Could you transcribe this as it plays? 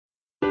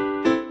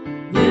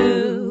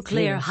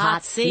Nuclear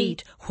hot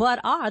seat. What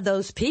are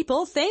those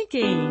people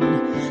thinking?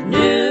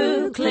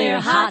 Nuclear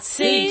hot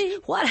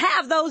seat. What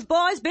have those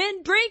boys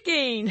been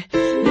drinking?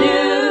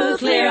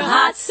 Nuclear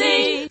hot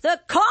seat. The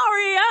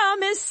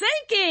corium is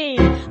sinking.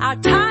 Our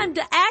time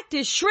to act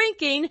is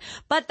shrinking,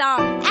 but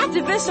our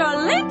activists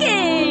are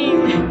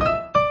linking.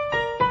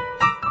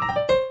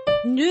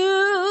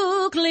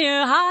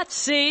 Nuclear hot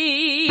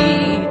seat.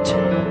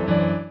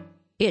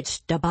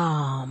 It's the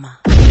bomb.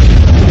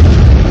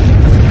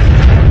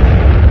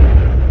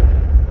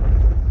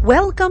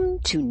 Welcome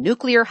to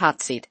Nuclear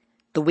Hot Seat,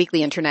 the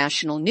weekly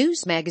international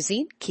news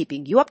magazine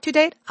keeping you up to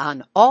date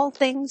on all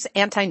things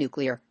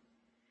anti-nuclear.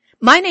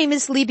 My name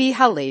is Libbe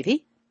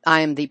HaLevy.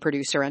 I am the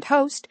producer and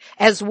host,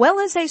 as well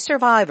as a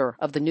survivor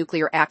of the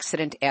nuclear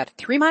accident at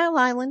 3 Mile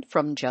Island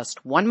from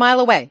just 1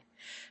 mile away.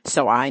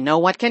 So I know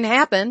what can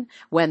happen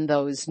when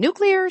those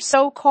nuclear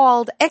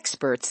so-called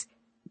experts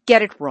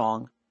get it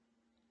wrong.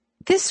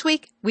 This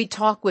week, we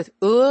talk with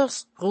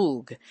Urs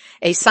Rug,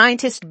 a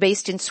scientist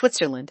based in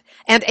Switzerland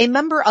and a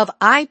member of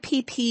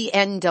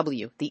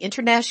IPPNW, the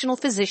International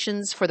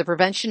Physicians for the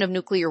Prevention of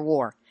Nuclear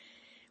War.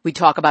 We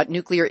talk about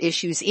nuclear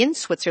issues in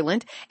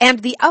Switzerland and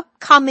the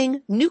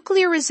upcoming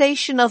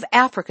Nuclearization of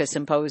Africa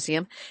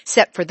Symposium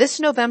set for this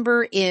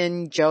November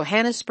in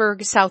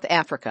Johannesburg, South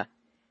Africa.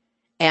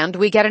 And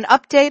we get an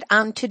update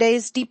on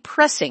today's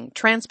depressing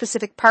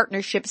Trans-Pacific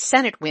Partnership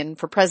Senate win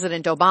for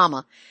President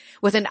Obama,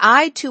 with an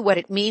eye to what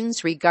it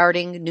means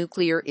regarding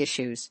nuclear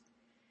issues.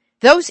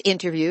 Those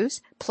interviews,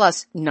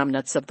 plus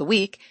numbnuts of the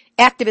week,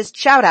 activist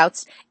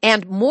shoutouts,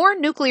 and more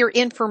nuclear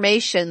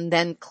information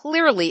than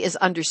clearly is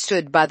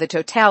understood by the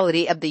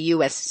totality of the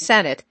U.S.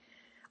 Senate,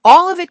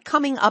 all of it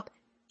coming up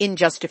in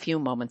just a few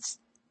moments.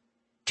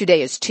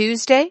 Today is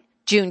Tuesday,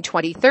 June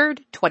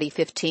 23rd,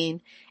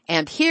 2015,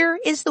 and here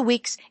is the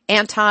week's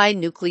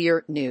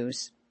anti-nuclear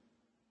news.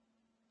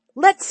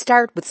 Let's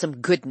start with some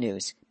good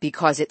news,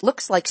 because it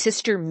looks like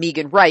Sister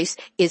Megan Rice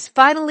is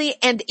finally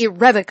and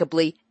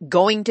irrevocably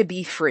going to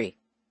be free.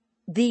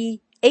 The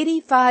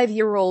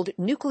 85-year-old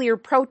nuclear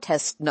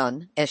protest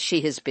nun, as she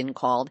has been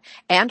called,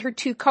 and her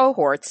 2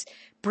 cohorts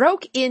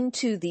broke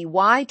into the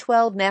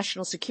Y-12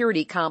 National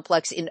Security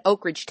Complex in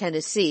Oak Ridge,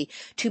 Tennessee,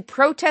 to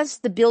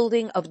protest the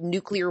building of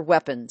nuclear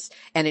weapons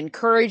and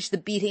encourage the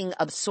beating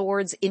of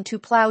swords into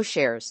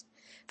plowshares.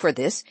 For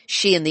this,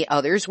 she and the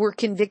others were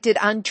convicted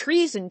on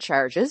treason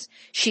charges.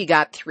 She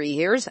got 3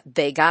 years,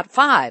 they got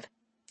 5.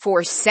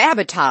 For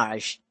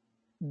sabotage.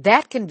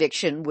 That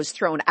conviction was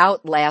thrown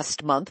out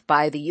last month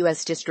by the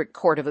U.S. District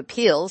Court of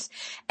Appeals,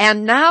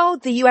 and now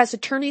the U.S.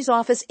 Attorney's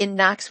Office in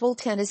Knoxville,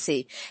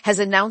 Tennessee, has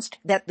announced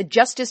that the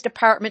Justice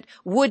Department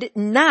would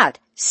not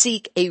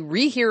seek a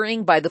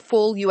rehearing by the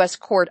full U.S.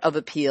 Court of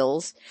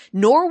Appeals,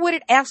 nor would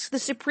it ask the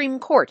Supreme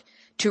Court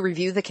to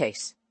review the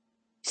case.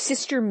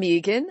 Sister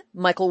Megan,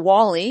 Michael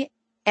Wally,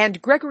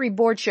 and Gregory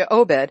Borcha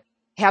Obed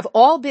have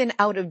all been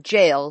out of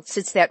jail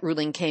since that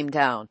ruling came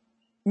down.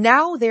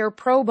 Now their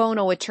pro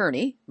bono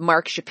attorney,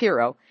 Mark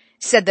Shapiro,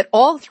 said that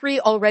all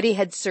 3 already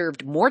had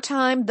served more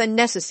time than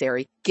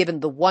necessary given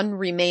the 1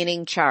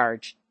 remaining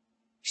charge.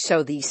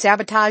 So the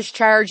sabotage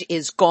charge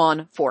is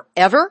gone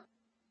forever,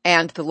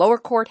 and the lower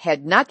court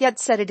had not yet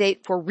set a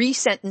date for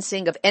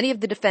resentencing of any of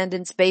the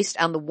defendants based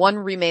on the 1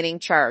 remaining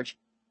charge.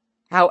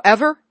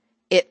 However,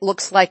 it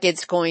looks like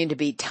it's going to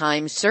be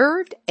time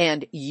served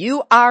and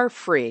you are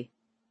free.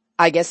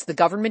 I guess the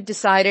government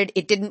decided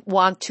it didn't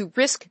want to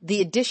risk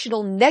the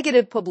additional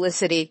negative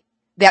publicity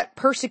that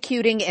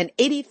persecuting an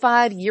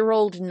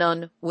 85-year-old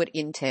nun would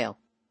entail.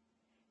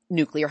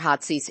 Nuclear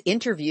Hot Seat's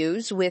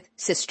interviews with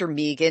Sister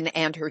Megan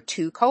and her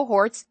 2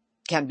 cohorts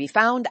can be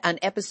found on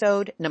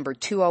episode number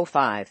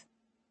 205.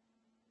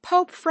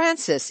 Pope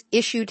Francis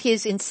issued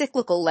his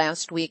encyclical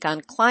last week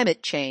on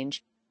climate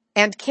change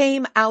and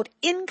came out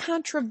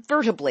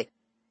incontrovertibly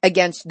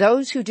against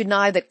those who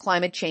deny that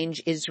climate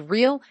change is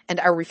real and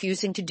are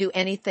refusing to do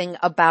anything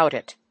about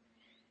it.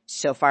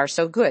 So far,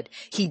 so good.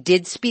 He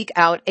did speak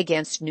out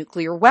against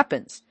nuclear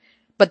weapons,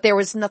 but there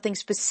was nothing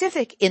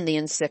specific in the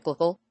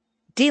encyclical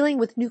dealing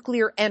with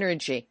nuclear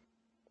energy.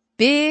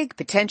 Big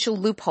potential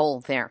loophole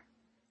there.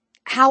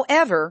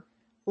 However,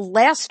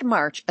 last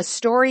March, a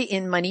story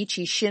in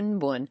Mainichi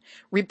Shimbun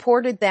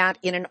reported that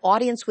in an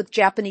audience with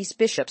Japanese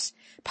bishops,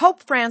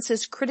 Pope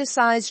Francis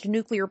criticized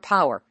nuclear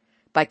power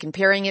by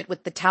comparing it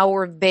with the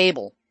Tower of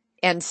Babel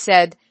and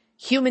said,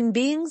 human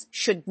beings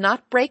should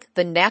not break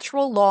the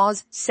natural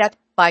laws set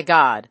by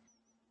God.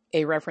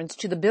 A reference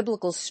to the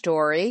biblical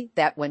story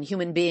that when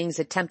human beings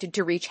attempted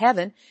to reach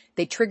heaven,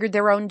 they triggered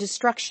their own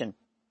destruction.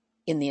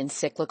 In the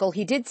encyclical,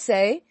 he did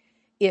say,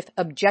 if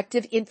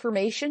objective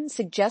information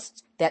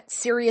suggests that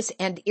serious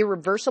and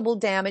irreversible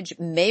damage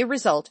may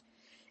result,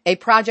 a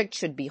project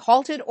should be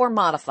halted or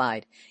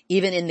modified,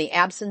 even in the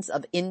absence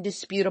of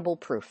indisputable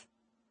proof.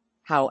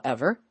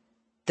 However,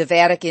 the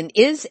Vatican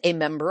is a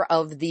member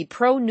of the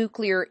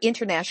pro-nuclear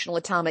International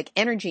Atomic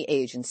Energy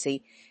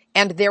Agency,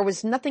 and there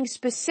was nothing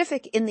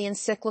specific in the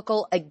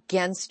encyclical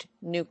against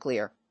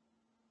nuclear.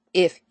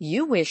 If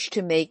you wish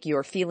to make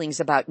your feelings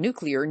about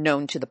nuclear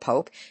known to the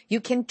Pope, you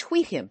can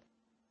tweet him.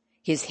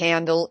 His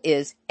handle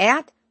is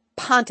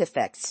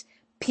 @Pontifex,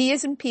 P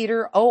as in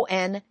Peter,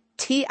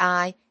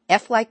 ONTI,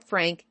 F like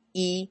Frank,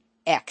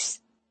 EX.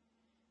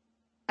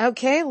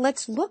 Okay,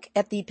 let's look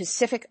at the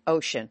Pacific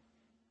Ocean,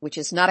 which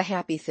is not a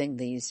happy thing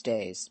these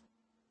days.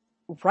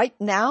 Right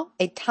now,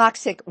 a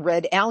toxic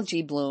red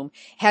algae bloom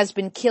has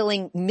been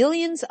killing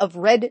millions of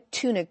red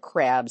tuna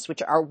crabs,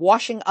 which are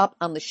washing up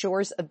on the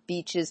shores of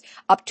beaches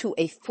up to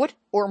a foot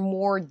or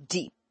more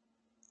deep.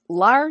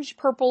 Large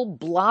purple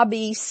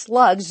blobby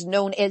slugs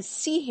known as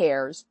sea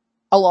hares,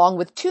 along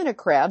with tuna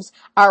crabs,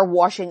 are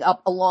washing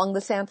up along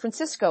the San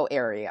Francisco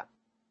area.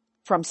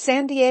 From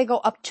San Diego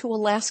up to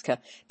Alaska,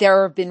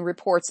 there have been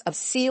reports of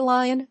sea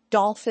lion,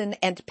 dolphin,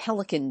 and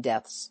pelican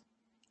deaths.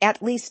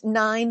 At least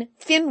 9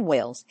 fin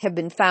whales have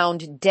been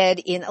found dead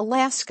in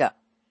Alaska.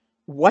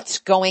 What's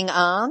going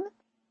on?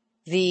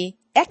 The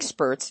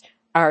experts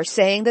are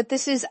saying that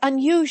this is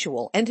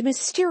unusual and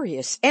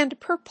mysterious and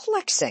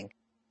perplexing.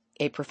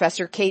 A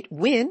Professor Kate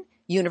Wynn,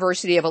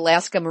 University of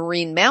Alaska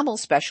marine mammal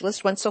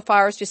specialist, went so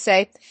far as to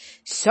say,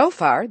 "So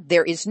far,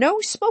 there is no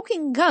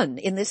smoking gun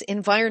in this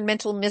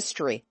environmental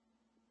mystery."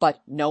 But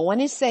no one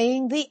is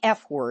saying the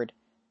F word,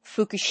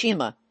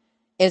 Fukushima,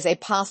 is a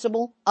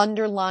possible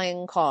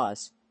underlying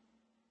cause.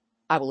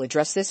 I will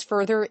address this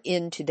further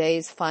in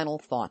today's final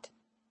thought.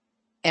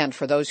 And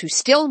for those who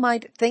still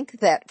might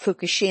think that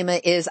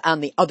Fukushima is on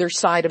the other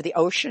side of the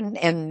ocean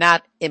and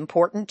not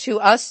important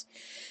to us,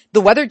 the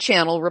Weather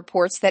Channel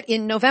reports that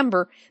in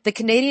November, the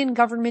Canadian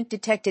government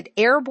detected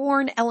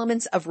airborne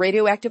elements of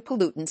radioactive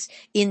pollutants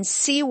in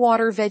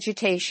seawater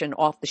vegetation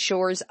off the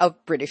shores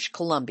of British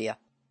Columbia.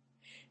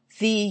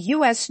 The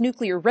U.S.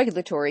 Nuclear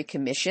Regulatory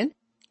Commission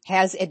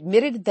has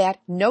admitted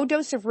that no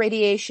dose of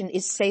radiation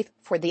is safe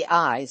for the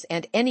eyes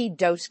and any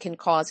dose can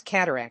cause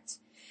cataracts.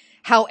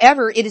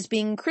 However, it is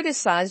being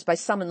criticized by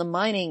some in the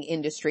mining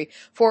industry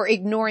for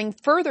ignoring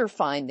further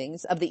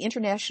findings of the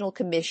International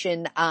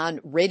Commission on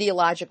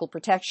Radiological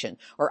Protection,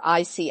 or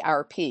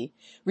ICRP,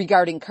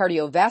 regarding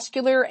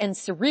cardiovascular and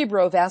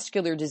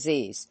cerebrovascular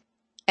disease,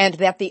 and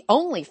that the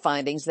only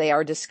findings they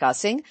are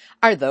discussing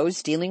are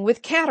those dealing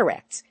with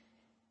cataracts.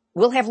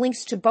 We'll have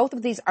links to both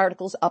of these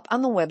articles up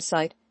on the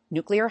website,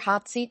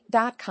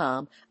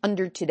 nuclearhotseat.com,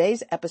 under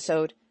today's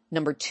episode,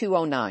 number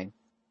 209.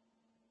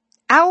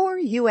 Our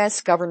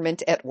U.S.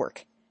 government at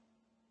work.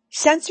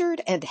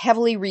 Censored and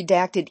heavily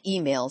redacted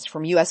emails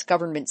from U.S.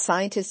 government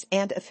scientists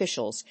and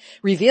officials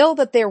reveal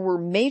that there were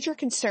major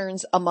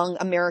concerns among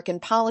American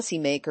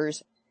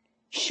policymakers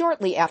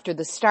shortly after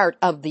the start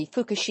of the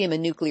Fukushima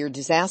nuclear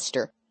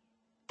disaster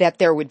that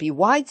there would be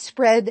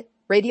widespread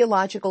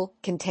radiological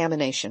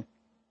contamination.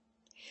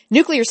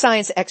 Nuclear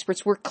science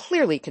experts were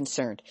clearly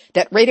concerned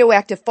that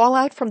radioactive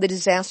fallout from the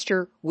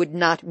disaster would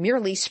not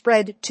merely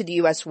spread to the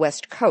U.S.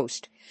 West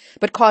Coast,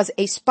 but cause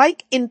a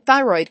spike in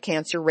thyroid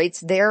cancer rates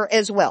there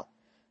as well,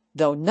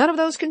 though none of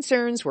those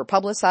concerns were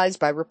publicized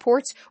by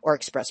reports or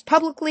expressed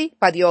publicly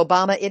by the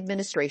Obama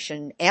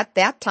administration at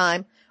that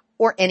time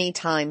or any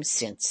time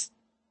since.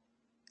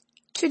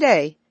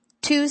 Today,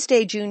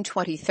 Tuesday, June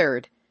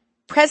 23rd,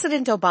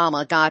 President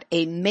Obama got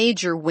a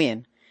major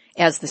win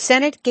as the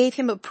Senate gave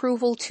him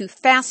approval to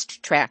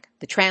fast-track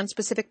the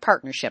Trans-Pacific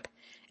Partnership,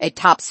 a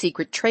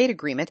top-secret trade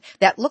agreement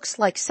that looks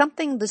like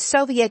something the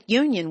Soviet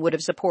Union would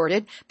have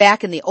supported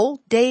back in the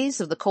old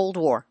days of the Cold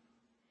War.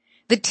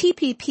 The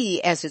TPP,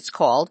 as it's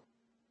called,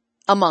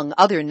 among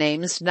other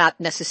names not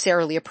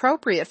necessarily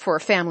appropriate for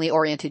a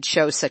family-oriented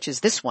show such as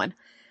this one,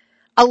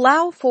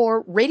 allow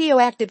for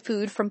radioactive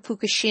food from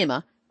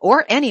Fukushima,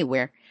 or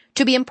anywhere,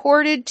 to be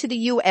imported to the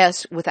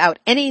U.S. without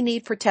any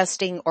need for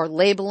testing or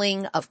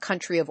labeling of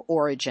country of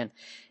origin.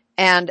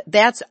 And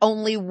that's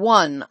only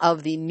one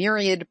of the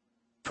myriad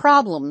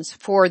problems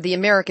for the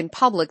American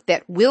public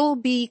that will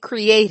be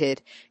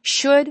created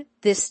should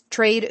this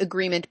trade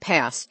agreement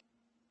pass,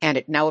 and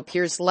it now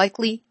appears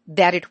likely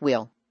that it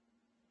will.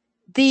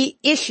 The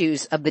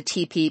issues of the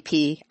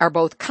TPP are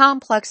both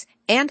complex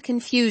and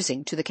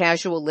confusing to the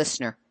casual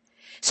listener.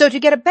 So to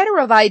get a better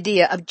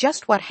idea of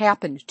just what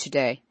happened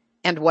today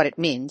and what it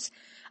means,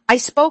 I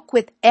spoke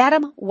with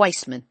Adam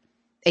Weissman,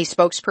 a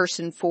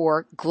spokesperson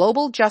for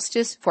Global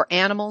Justice for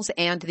Animals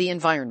and the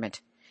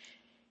Environment.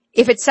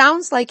 If it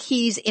sounds like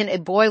he's in a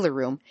boiler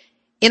room,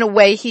 in a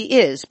way he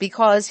is,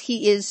 because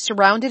he is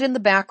surrounded in the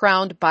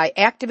background by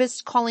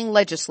activists calling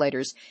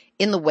legislators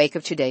in the wake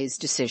of today's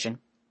decision.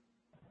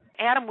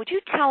 Adam, would you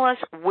tell us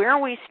where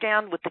we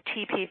stand with the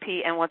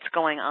TPP and what's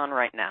going on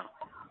right now?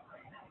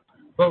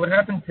 Well, what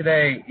happened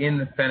today in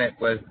the Senate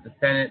was the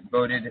Senate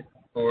voted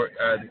for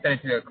the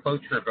Senate did a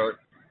cloture vote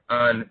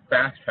on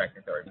Fast Track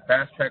Authority.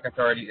 Fast Track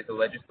Authority is a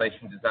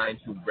legislation designed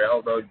to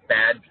railroad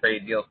bad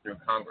trade deals through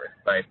Congress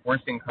by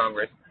forcing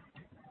Congress,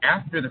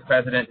 after the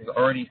president has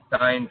already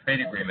signed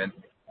trade agreements,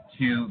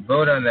 to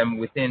vote on them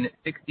within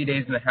 60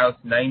 days in the House,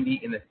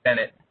 90 in the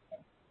Senate,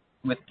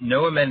 with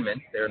no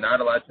amendments. They are not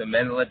allowed to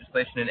amend the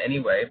legislation in any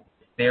way.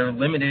 They are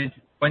limited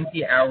to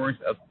 20 hours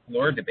of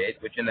floor debate,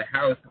 which in the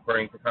House,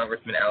 according to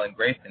Congressman Alan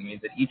Grayson,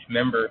 means that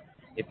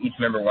if each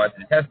member wanted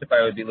to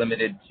testify, would be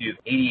limited to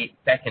 88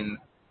 seconds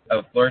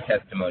of floor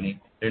testimony.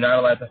 They're not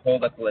allowed to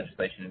hold up the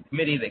legislation in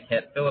committee. They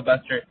can't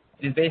filibuster.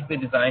 It is basically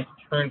designed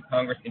to turn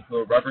Congress into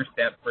a rubber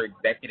stamp for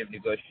executive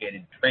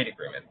negotiated trade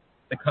agreements.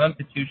 The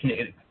Constitution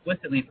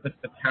explicitly puts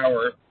the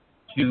power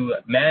to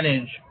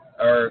manage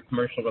our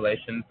commercial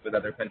relations with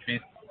other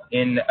countries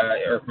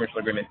or commercial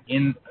agreements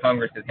in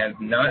Congress's hands,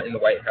 not in the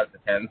White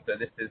House's hands. So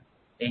this is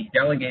a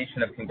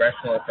delegation of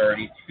congressional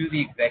authority to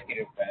the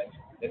executive branch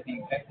that the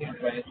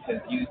executive branch has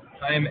used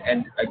time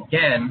and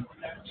again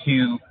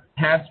to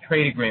pass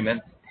trade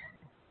agreements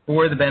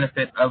for the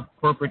benefit of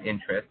corporate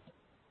interests,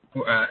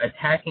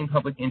 attacking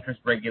public interest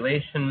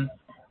regulation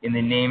in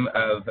the name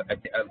of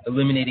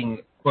eliminating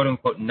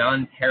quote-unquote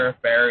non-tariff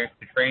barriers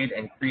to trade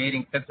and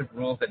creating sets of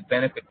rules that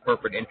benefit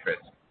corporate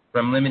interests,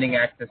 from limiting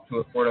access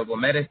to affordable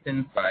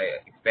medicines by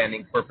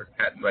expanding corporate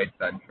patent rights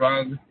on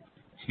drugs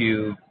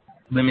to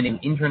limiting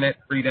internet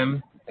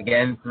freedom,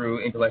 again through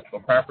intellectual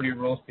property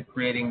rules, to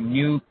creating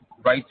new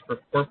rights for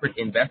corporate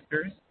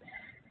investors,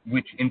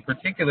 which in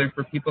particular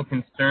for people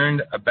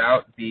concerned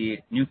about the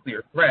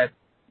nuclear threat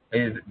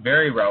is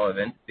very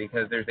relevant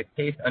because there's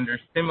a case under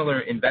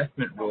similar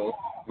investment rules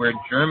where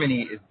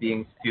Germany is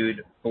being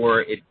sued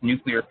for its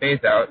nuclear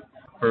phase-out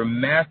for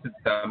massive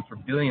sums, for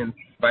billions,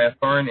 by a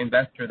foreign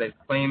investor that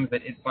claims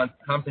that it wants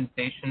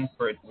compensation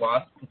for its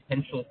lost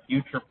potential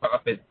future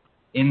profits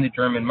in the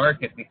German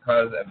market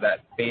because of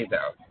that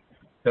phase-out.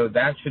 So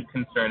that should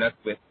concern us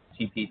with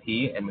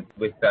TPP and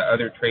with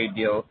other trade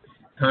deals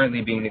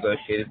currently being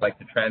negotiated, like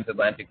the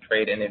Transatlantic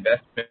Trade and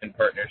Investment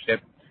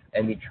Partnership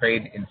and the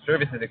Trade in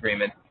Services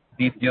Agreement.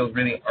 These deals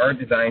really are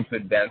designed to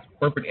advance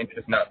corporate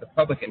interest, not the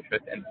public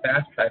interest, and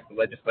fast-track the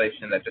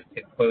legislation that just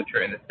hit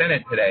cloture in the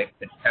Senate today,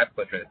 that just passed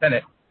cloture in the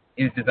Senate,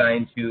 is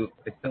designed to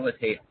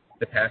facilitate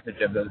the passage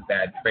of those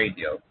bad trade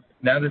deals.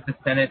 Now that the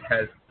Senate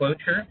has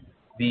cloture,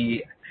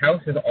 the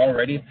House has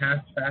already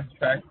passed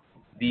fast-track.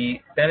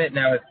 The Senate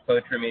now has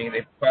cloture, meaning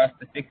they've crossed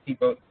the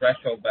 60-vote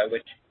threshold by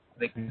which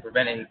they can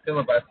prevent any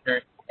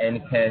filibuster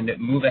and can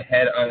move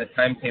ahead on the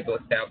timetable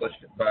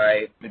established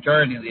by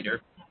Majority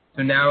Leader.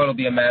 So now it'll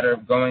be a matter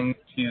of going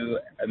to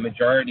a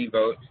majority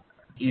vote,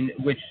 in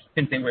which,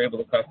 since they were able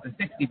to cross the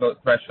 60-vote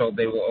threshold,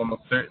 they will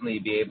almost certainly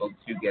be able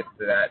to get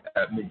to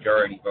that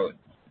majority vote.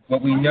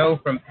 What we know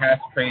from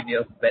past trade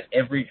deals is that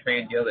every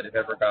trade deal that has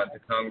ever gone to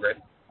Congress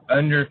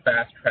under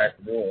fast-track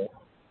rule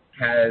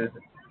has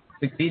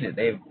succeeded.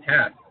 They've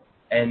passed.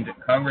 And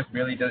Congress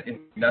really is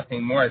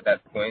nothing more at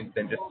that point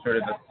than just sort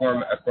of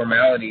a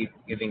formality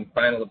giving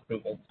final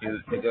approval to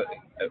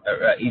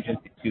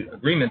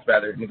agreements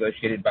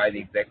negotiated by the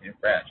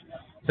executive branch.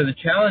 So the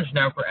challenge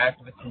now for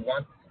activists who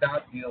want to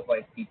stop deals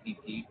like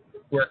TPP,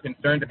 who are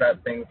concerned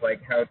about things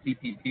like how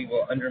TPP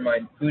will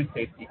undermine food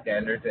safety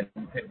standards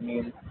and could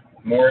mean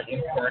more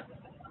imports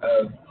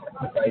of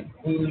pesticides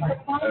food,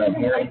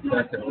 more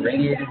imports of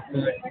irradiated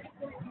food.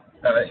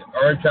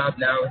 Our job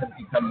now has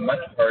become much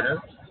harder.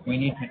 We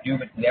need to do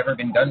what's never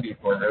been done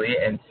before, really,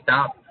 and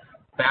stop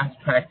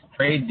fast-track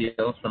trade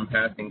deals from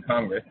passing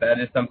Congress. That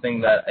is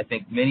something that I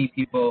think many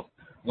people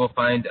will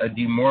find a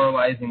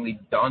demoralizingly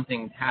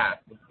daunting task,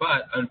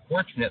 but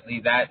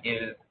unfortunately that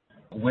is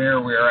where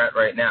we're at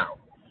right now.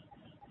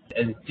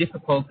 As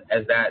difficult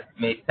as that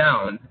may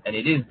sound, and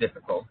it is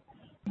difficult,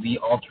 the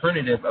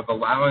alternative of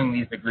allowing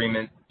these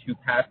agreements to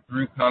pass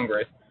through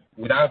Congress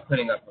without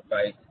putting up a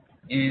fight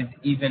is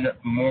even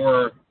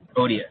more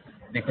odious,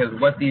 because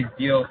what these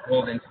deals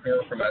hold in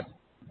store from us,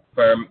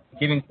 from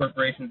giving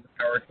corporations the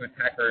power to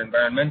attack our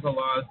environmental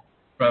laws,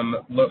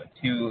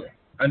 to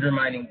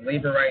undermining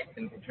labor rights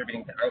and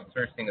contributing to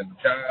outsourcing of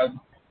jobs,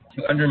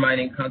 to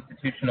undermining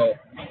constitutional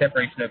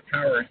separation of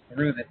powers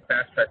through this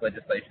fast-track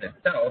legislation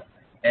itself,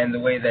 and the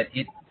way that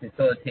it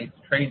facilitates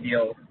trade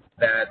deals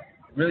that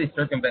really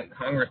circumvent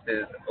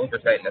Congress's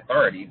oversight and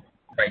authority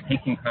by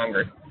taking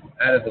Congress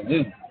out of the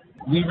loop.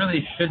 We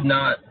really should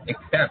not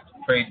accept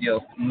trade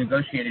deals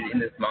negotiated in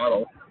this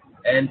model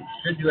and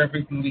should do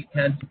everything we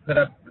can to put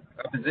up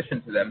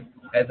opposition to them,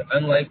 as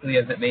unlikely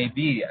as it may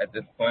be at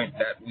this point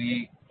that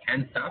we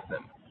can stop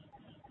them.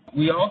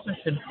 We also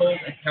should hold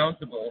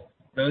accountable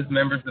those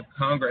members of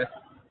Congress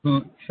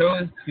who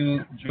chose to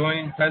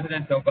join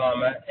President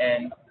Obama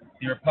and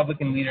the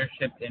Republican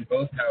leadership in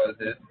both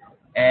houses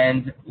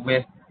and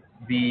with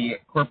the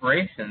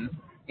corporations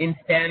in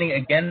standing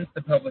against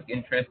the public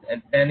interest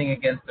and standing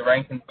against the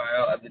rank and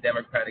file of the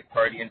Democratic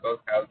Party in both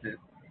houses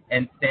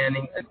and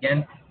standing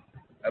against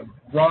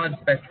a broad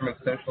spectrum of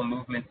social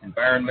movements,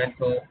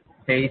 environmental,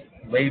 faith,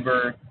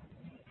 labor,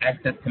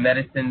 access to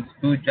medicines,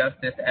 food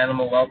justice,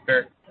 animal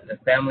welfare, the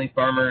family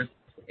farmers,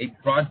 a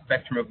broad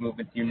spectrum of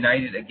movements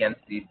united against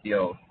these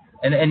deals.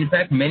 And in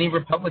fact, many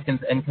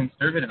Republicans and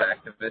conservative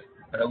activists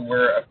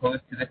were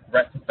opposed to the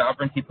threat to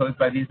sovereignty posed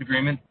by these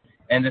agreements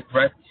and the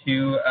threat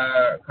to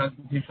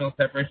constitutional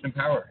separation of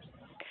powers.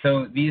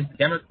 So these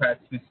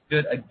Democrats who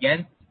stood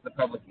against the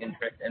public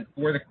interest and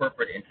for the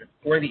corporate interest,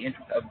 for the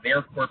interest of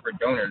their corporate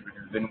donors, which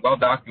has been well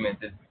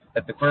documented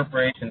that the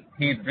corporations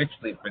paid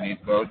richly for these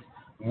votes,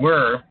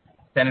 were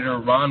Senator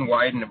Ron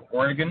Wyden of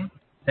Oregon,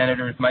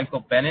 Senators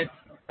Michael Bennet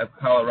of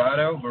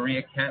Colorado,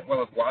 Maria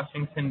Cantwell of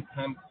Washington,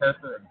 Tom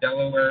Carper of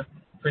Delaware,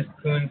 Chris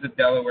Coons of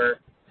Delaware,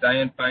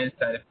 Dianne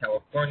Feinstein of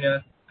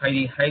California,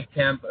 Heidi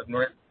Heitkamp of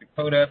North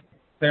Dakota,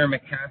 Claire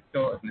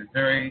McCaskill of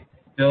Missouri,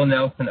 Bill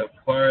Nelson of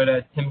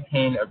Florida, Tim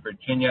Kaine of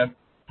Virginia,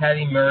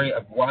 Patty Murray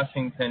of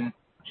Washington,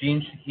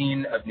 Jean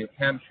Shaheen of New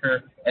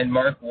Hampshire, and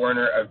Mark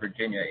Warner of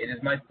Virginia. It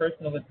is my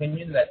personal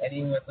opinion that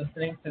anyone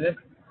listening to this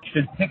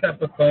should pick up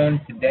the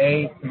phone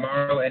today,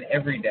 tomorrow, and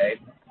every day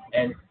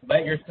and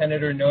let your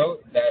senator know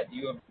that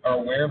you are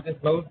aware of this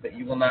vote, that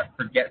you will not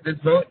forget this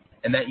vote,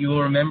 and that you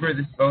will remember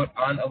this vote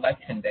on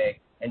Election Day.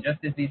 And just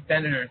as these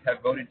senators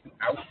have voted to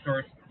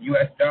outsource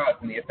U.S. jobs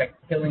and the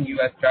effect of killing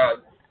U.S.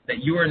 jobs,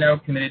 that you are now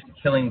committed to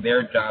killing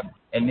their jobs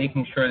and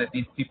making sure that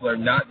these people are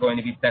not going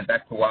to be sent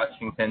back to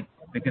Washington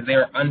because they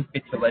are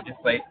unfit to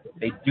legislate.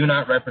 They do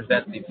not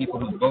represent the people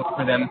who vote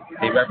for them.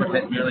 They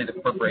represent merely the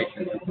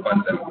corporations who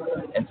fund them.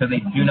 And so they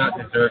do not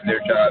deserve their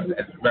jobs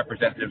as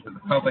representatives of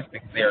the public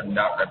because they are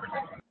not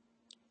representing.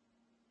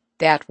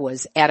 That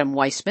was Adam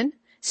Weissman,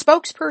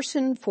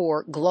 spokesperson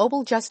for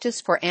Global Justice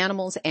for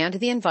Animals and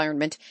the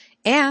Environment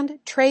and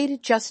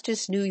Trade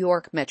Justice New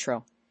York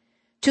Metro.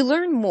 To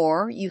learn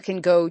more, you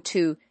can go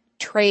to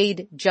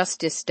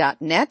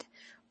tradejustice.net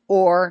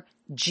or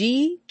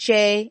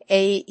GJAE.org,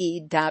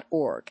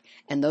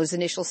 and those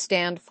initials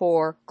stand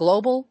for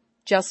Global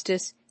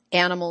Justice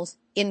Animals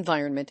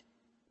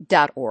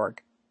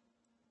Environment.org.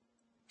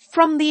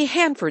 From the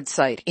Hanford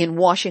site in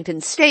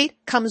Washington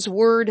State comes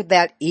word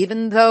that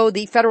even though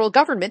the federal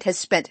government has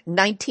spent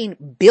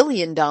 $19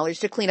 billion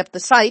to clean up the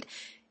site,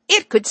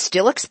 it could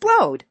still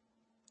explode.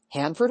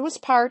 Hanford was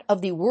part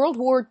of the World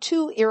War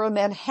II-era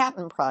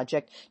Manhattan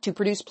Project to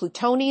produce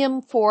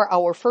plutonium for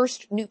our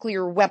first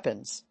nuclear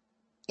weapons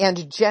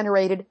and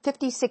generated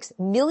 56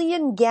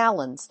 million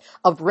gallons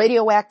of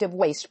radioactive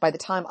waste by the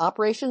time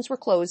operations were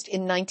closed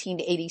in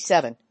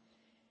 1987.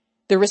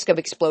 The risk of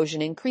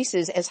explosion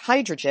increases as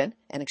hydrogen,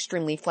 an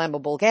extremely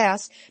flammable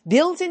gas,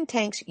 builds in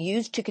tanks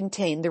used to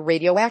contain the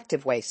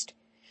radioactive waste.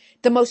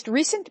 The most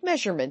recent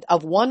measurement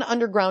of one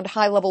underground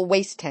high-level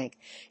waste tank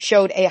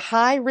showed a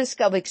high risk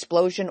of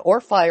explosion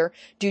or fire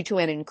due to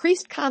an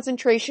increased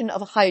concentration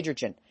of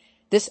hydrogen.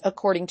 This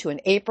according to an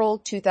April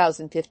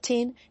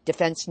 2015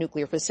 Defense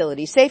Nuclear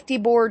Facility Safety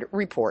Board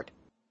report.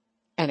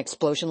 An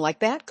explosion like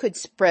that could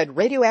spread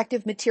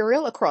radioactive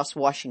material across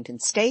Washington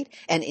State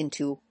and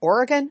into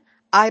Oregon,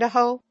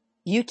 Idaho,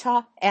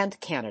 Utah, and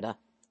Canada.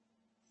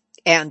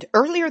 And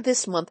earlier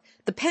this month,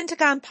 the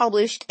Pentagon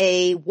published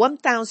a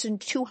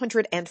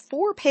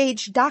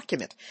 1,204-page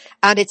document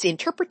on its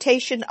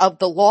interpretation of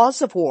the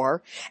laws of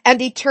war and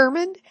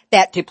determined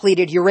that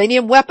depleted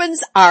uranium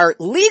weapons are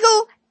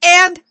legal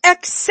and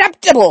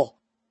acceptable.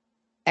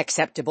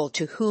 Acceptable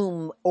to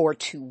whom or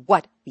to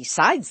what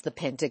besides the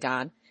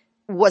Pentagon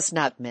was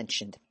not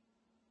mentioned.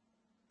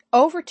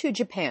 Over to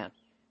Japan,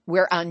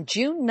 where on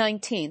June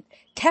 19th,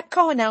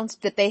 TEPCO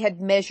announced that they had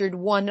measured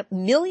 1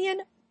 million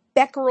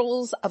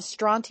becquerels of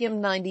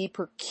strontium-90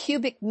 per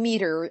cubic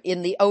meter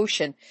in the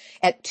ocean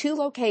at 2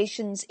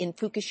 locations in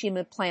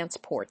Fukushima plant's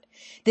port.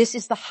 This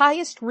is the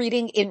highest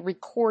reading in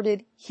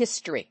recorded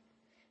history.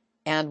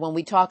 And when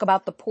we talk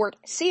about the port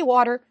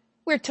seawater,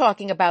 we're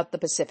talking about the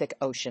Pacific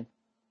Ocean.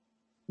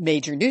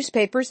 Major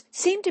newspapers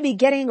seem to be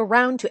getting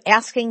around to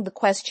asking the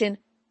question,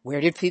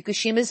 where did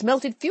Fukushima's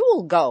melted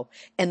fuel go?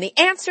 And the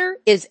answer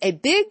is a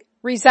big,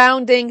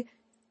 resounding,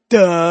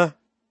 duh.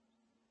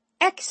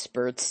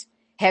 Experts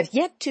have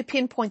yet to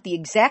pinpoint the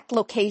exact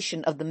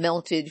location of the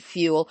melted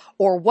fuel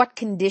or what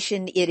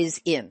condition it is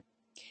in.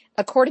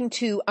 According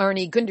to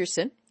Arne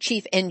Gundersen,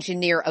 chief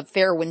engineer of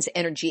Fairwinds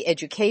Energy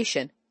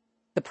Education,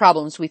 the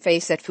problems we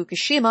face at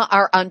Fukushima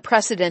are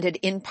unprecedented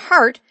in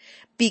part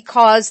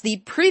because the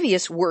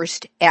previous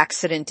worst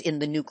accident in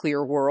the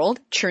nuclear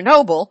world,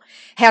 Chernobyl,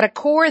 had a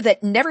core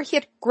that never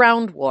hit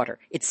groundwater.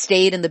 It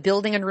stayed in the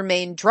building and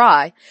remained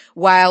dry,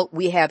 while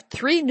we have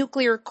 3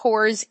 nuclear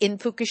cores in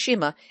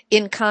Fukushima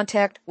in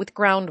contact with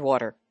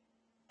groundwater.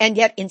 And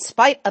yet, in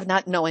spite of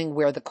not knowing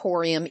where the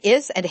corium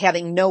is and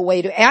having no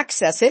way to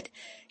access it,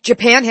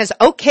 Japan has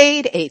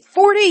okayed a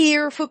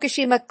 40-year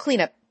Fukushima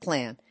cleanup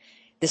plan.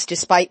 This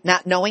despite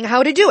not knowing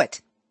how to do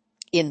it.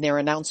 In their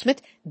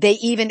announcement, they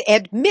even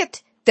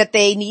admit that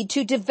they need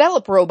to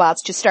develop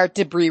robots to start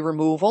debris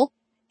removal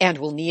and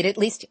will need at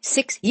least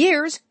 6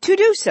 years to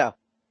do so.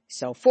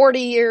 So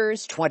 40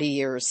 years, 20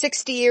 years,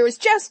 60 years,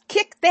 just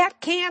kick that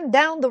can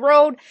down the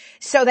road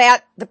so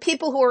that the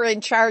people who are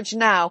in charge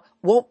now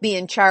won't be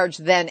in charge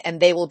then and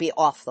they will be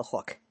off the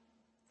hook.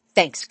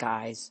 Thanks,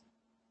 guys.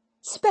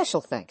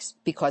 Special thanks,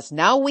 because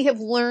now we have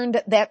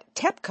learned that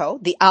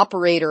TEPCO, the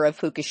operator of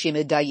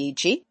Fukushima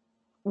Daiichi,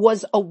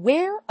 was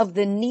aware of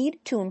the need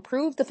to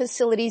improve the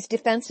facility's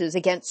defenses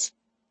against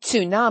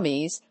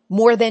tsunamis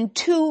more than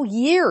 2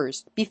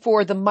 years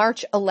before the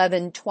March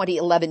 11,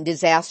 2011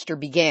 disaster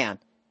began.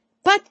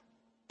 But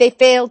they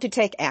failed to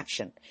take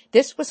action.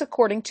 This was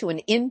according to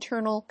an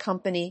internal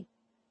company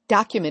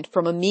document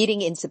from a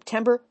meeting in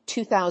September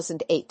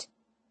 2008.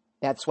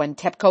 That's when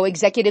TEPCO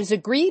executives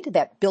agreed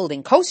that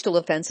building coastal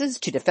defenses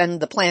to defend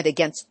the plant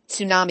against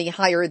tsunami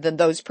higher than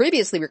those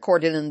previously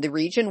recorded in the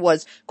region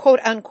was,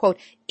 quote-unquote,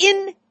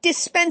 in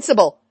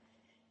indispensable.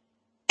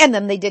 And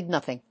then they did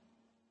nothing.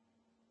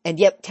 And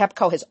yet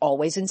TEPCO has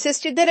always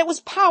insisted that it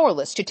was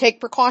powerless to take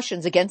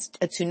precautions against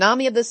a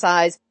tsunami of the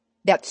size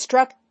that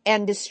struck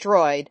and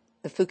destroyed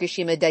the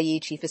Fukushima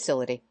Daiichi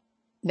facility.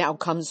 Now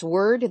comes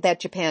word that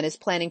Japan is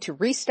planning to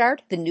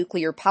restart the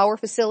nuclear power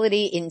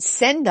facility in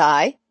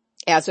Sendai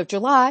as of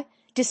July,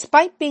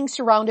 despite being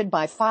surrounded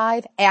by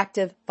 5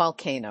 active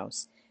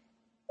volcanoes.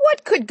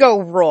 What could go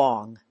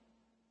wrong?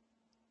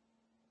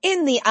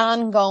 In the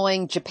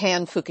ongoing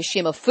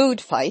Japan-Fukushima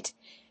food fight,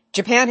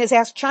 Japan has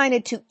asked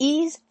China to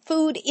ease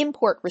food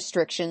import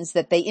restrictions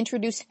that they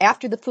introduced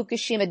after the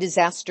Fukushima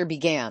disaster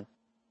began.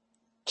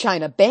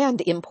 China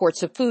banned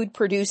imports of food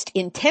produced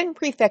in 10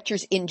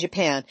 prefectures in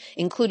Japan,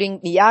 including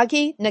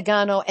Miyagi,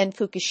 Nagano, and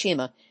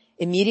Fukushima,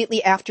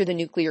 immediately after the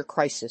nuclear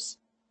crisis.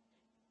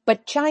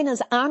 But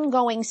China's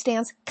ongoing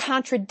stance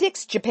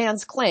contradicts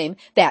Japan's claim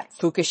that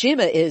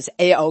Fukushima is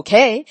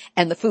A-OK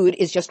and the food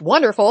is just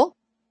wonderful.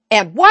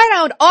 And why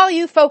don't all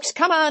you folks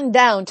come on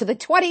down to the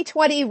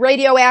 2020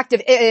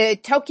 radioactive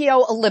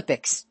Tokyo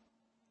Olympics?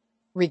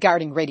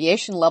 Regarding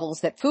radiation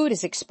levels that food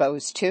is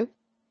exposed to,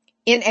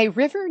 in a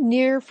river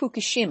near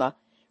Fukushima,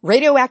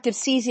 radioactive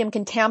cesium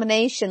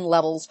contamination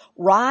levels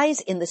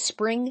rise in the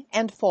spring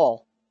and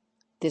fall.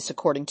 This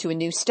according to a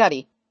new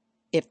study.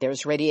 If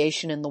there's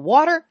radiation in the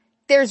water,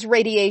 there's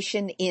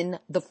radiation in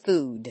the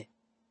food.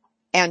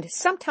 And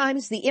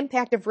sometimes the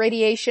impact of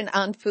radiation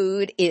on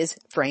food is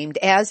framed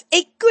as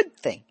a good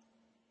thing.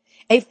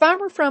 A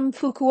farmer from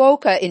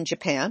Fukuoka in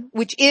Japan,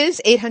 which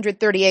is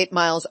 838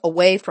 miles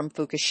away from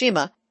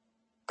Fukushima,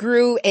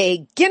 grew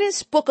a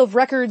Guinness Book of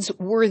Records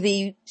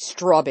worthy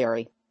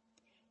strawberry.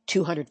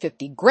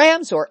 250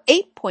 grams or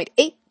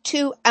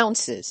 8.82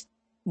 ounces,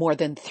 more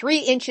than 3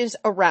 inches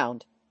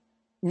around.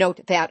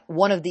 Note that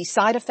one of the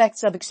side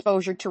effects of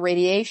exposure to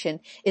radiation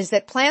is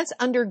that plants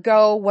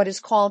undergo what is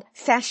called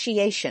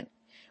fasciation,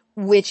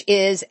 which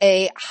is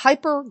a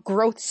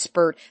hyper-growth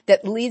spurt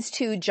that leads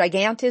to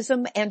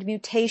gigantism and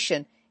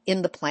mutation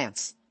in the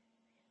plants.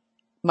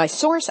 My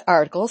source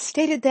article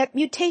stated that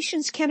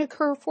mutations can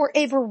occur for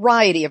a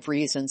variety of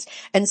reasons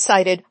and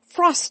cited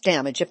frost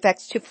damage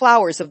effects to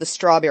flowers of the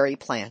strawberry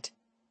plant,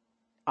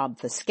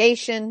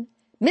 obfuscation,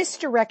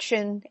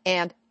 misdirection,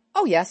 and,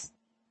 oh yes,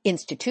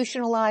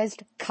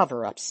 institutionalized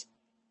cover-ups.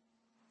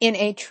 In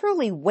a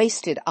truly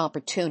wasted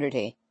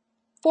opportunity,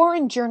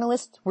 foreign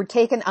journalists were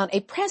taken on a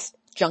press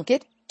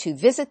junket to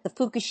visit the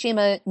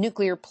Fukushima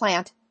nuclear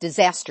plant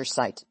disaster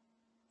site.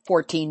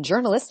 14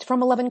 journalists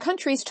from 11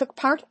 countries took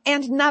part,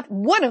 and not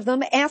one of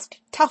them asked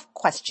tough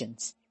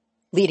questions,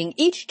 leading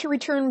each to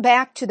return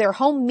back to their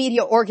home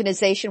media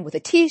organization with a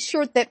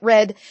T-shirt that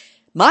read,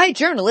 "My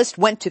journalist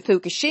went to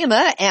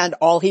Fukushima, and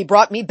all he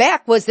brought me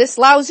back was this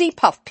lousy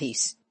puff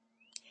piece."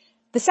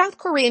 The South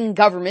Korean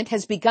government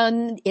has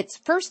begun its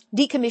first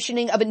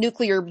decommissioning of a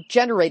nuclear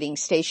generating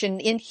station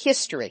in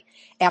history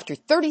after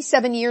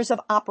 37 years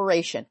of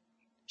operation,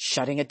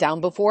 shutting it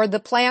down before the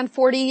planned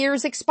 40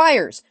 years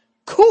expires.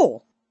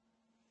 Cool!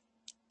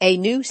 A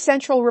new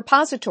central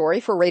repository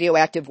for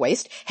radioactive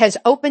waste has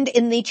opened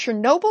in the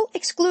Chernobyl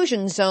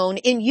exclusion zone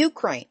in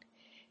Ukraine.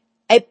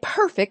 A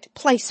perfect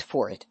place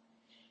for it.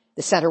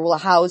 The center will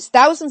house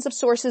thousands of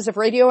sources of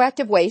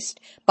radioactive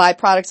waste,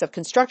 byproducts of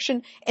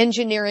construction,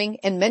 engineering,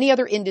 and many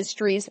other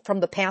industries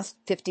from the past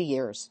 50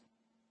 years.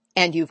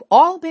 And you've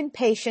all been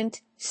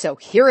patient, so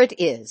here it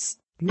is.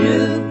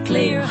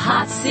 Nuclear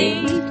hot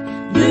seat,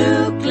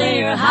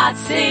 nuclear hot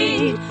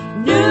seat,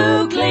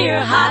 nuclear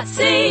hot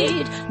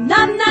seat,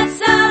 numbnuts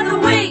of the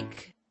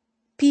week.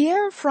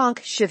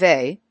 Pierre-Franck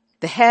Chevet,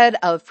 the head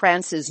of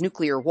France's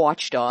nuclear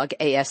watchdog,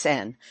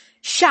 ASN,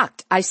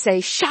 shocked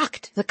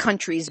the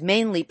country's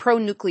mainly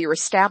pro-nuclear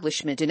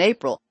establishment in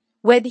April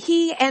when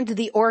he and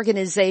the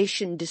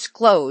organization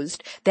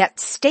disclosed that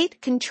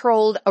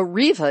state-controlled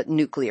Areva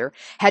Nuclear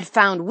had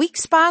found weak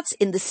spots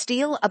in the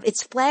steel of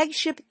its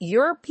flagship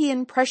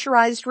European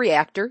pressurized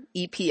reactor,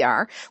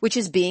 EPR, which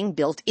is being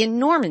built in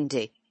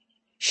Normandy.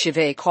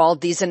 Chevet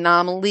called these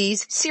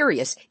anomalies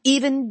serious,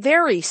 even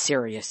very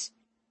serious.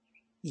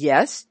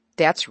 Yes,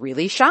 that's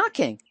really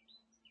shocking.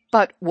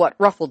 But what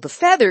ruffled the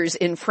feathers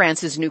in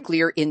France's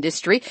nuclear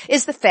industry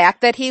is the fact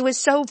that he was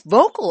so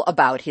vocal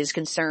about his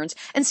concerns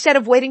instead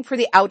of waiting for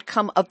the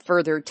outcome of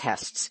further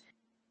tests.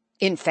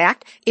 In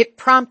fact, it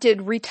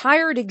prompted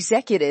retired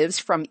executives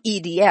from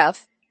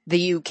EDF,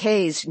 the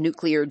UK's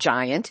nuclear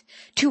giant,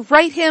 to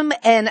write him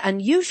an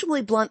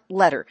unusually blunt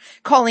letter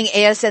calling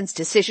ASN's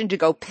decision to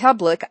go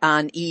public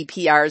on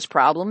EPR's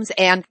problems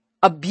an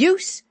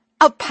abuse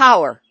of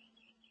power.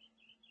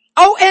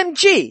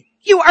 OMG!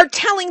 You are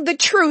telling the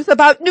truth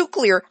about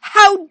nuclear.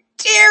 How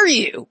dare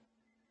you?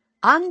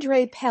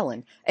 André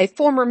Pellin, a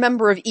former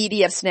member of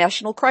EDF's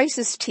National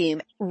Crisis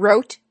Team,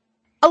 wrote,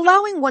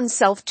 allowing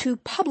oneself to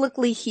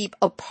publicly heap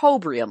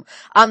opprobrium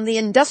on the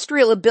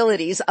industrial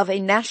abilities of a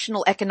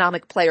national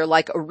economic player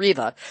like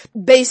Areva,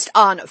 based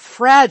on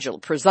fragile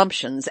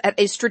presumptions at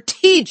a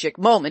strategic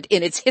moment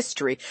in its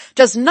history,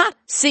 does not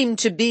seem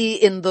to be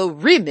in the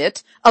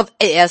remit of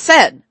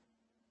ASN.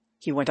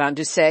 He went on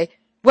to say,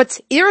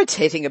 What's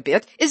irritating a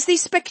bit is the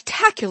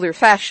spectacular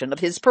fashion of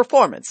his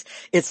performance.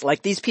 It's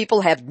like these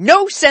people have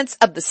no sense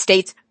of the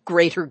state's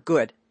greater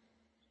good.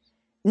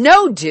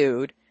 No,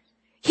 dude.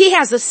 He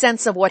has a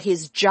sense of what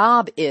his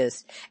job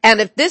is. And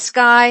if this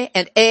guy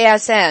and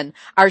ASN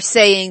are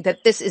saying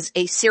that this is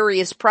a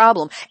serious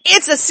problem,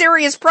 it's a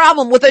serious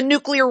problem with a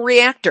nuclear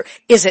reactor.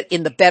 Is it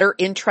in the better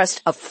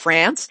interest of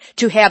France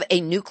to have a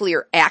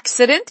nuclear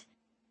accident?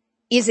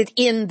 Is it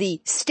in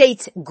the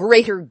state's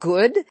greater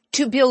good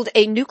to build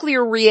a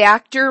nuclear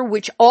reactor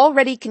which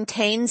already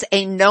contains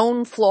a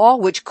known flaw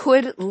which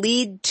could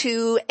lead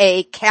to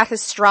a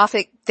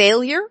catastrophic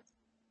failure?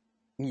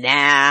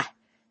 Nah.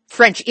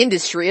 French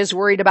industry is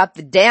worried about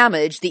the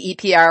damage the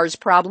EPR's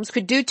problems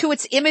could do to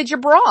its image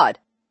abroad.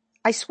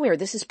 I swear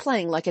this is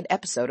playing like an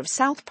episode of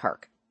South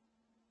Park.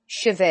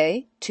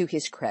 Chevet, to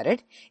his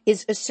credit,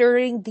 is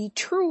asserting the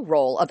true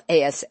role of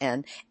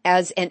ASN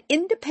as an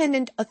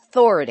independent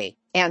authority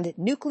and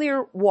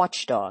nuclear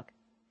watchdog.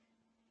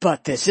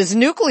 But this is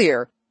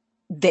nuclear.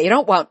 They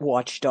don't want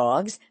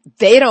watchdogs.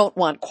 They don't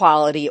want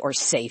quality or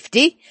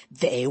safety.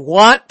 They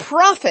want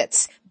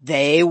profits.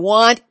 They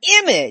want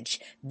image.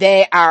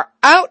 They are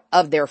out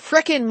of their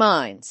frickin'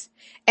 minds.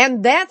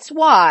 And that's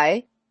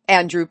why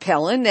Andrew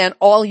Pellin and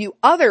all you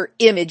other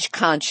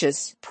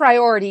image-conscious,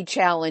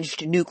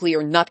 priority-challenged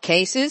nuclear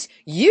nutcases,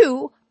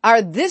 you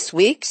are this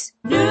week's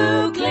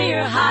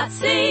Nuclear Hot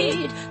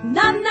Seat,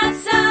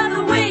 Nuts of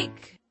the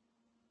Week.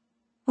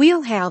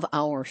 We'll have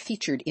our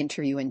featured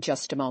interview in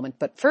just a moment,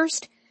 but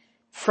first,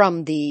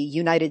 from the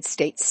United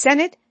States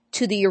Senate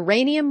to the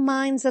uranium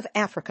mines of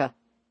Africa,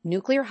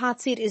 Nuclear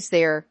Hot Seat is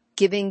there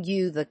giving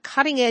you the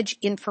cutting-edge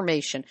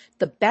information,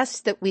 the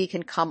best that we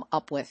can come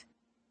up with.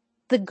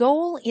 The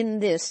goal in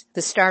this,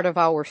 the start of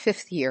our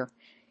 5th year,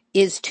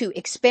 is to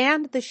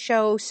expand the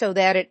show so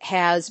that it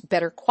has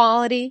better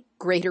quality,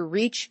 greater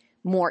reach,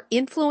 more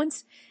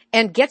influence,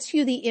 and gets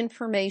you the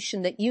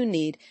information that you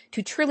need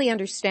to truly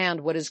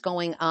understand what is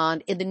going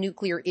on in the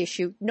nuclear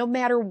issue, no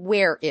matter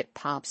where it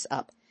pops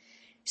up.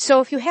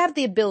 So if you have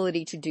the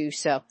ability to do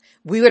so,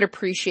 we would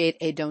appreciate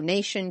a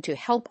donation to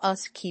help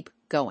us keep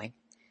going.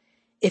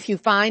 If you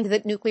find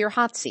that Nuclear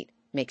Hot Seat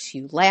makes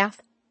you laugh,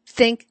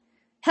 think,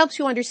 helps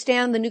you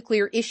understand the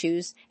nuclear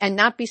issues and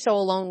not be so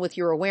alone with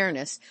your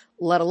awareness,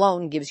 let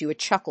alone gives you a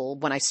chuckle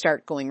when I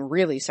start going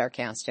really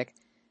sarcastic,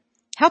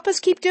 help us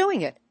keep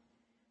doing it.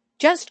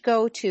 Just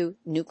go to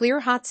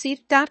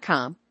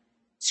nuclearhotseat.com,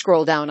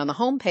 scroll down on the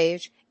home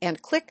page, and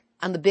click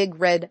on the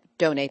big red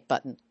donate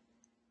button.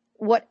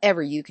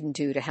 Whatever you can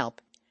do to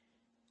help.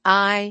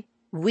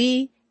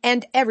 We,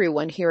 and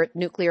everyone here at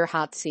Nuclear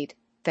Hot Seat,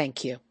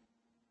 thank you.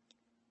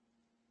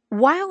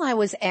 While I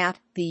was at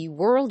the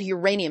World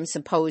Uranium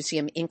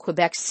Symposium in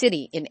Quebec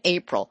City in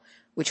April,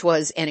 which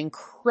was an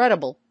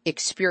incredible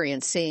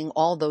experience seeing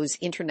all those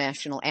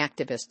international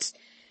activists,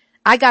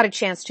 I got a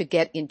chance to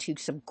get into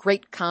some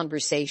great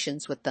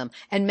conversations with them,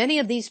 and many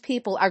of these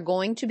people are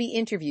going to be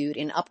interviewed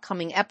in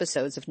upcoming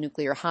episodes of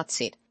Nuclear Hot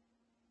Seat.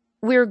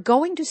 We're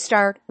going to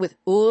start with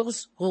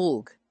Urs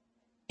Rug,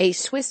 a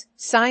Swiss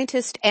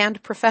scientist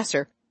and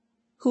professor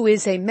who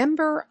is a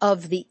member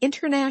of the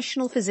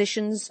International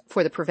Physicians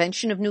for the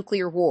Prevention of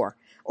Nuclear War,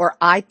 or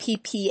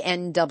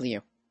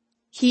IPPNW.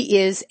 He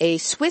is a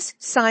Swiss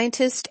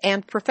scientist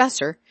and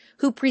professor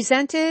who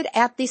presented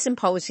at the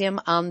symposium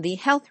on the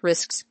health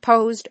risks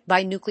posed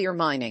by nuclear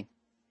mining.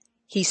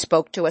 He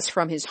spoke to us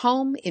from his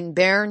home in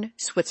Bern,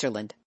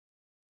 Switzerland.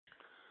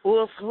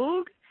 Urs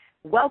Rug,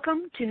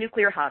 welcome to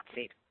Nuclear Hot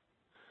Seat.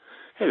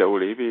 Hello,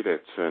 Libby.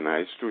 That's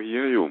nice to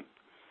hear you.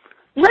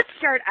 Let's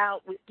start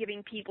out with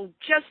giving people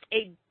just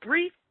a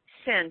brief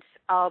sense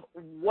of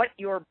what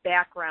your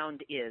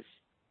background is.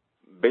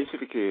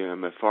 Basically,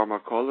 I'm a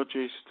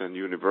pharmacologist and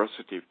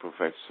university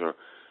professor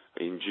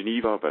in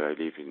Geneva, but I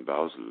live in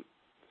Basel.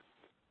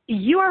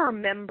 You are a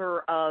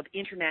member of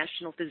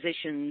International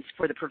Physicians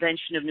for the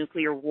Prevention of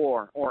Nuclear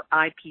War, or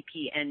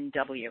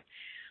IPPNW.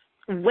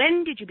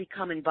 When did you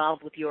become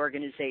involved with the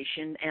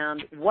organization,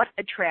 and what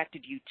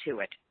attracted you to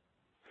it?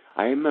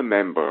 I am a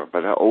member,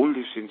 but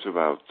only since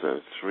about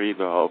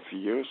 3.5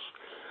 years.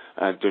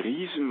 And the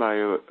reason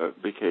why I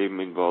became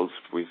involved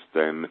with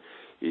them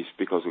is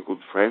because a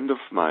good friend of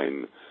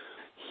mine,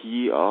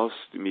 he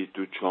asked me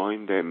to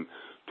join them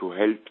to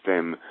help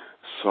them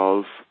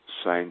solve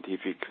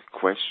scientific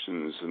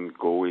questions and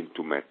go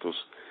into matters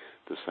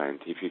the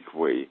scientific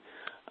way.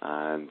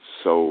 And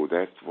so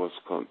that was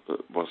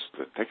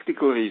the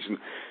technical reason.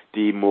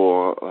 The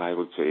more, I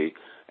would say,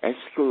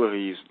 ethical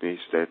reason is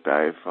that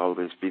I've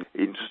always been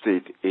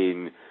interested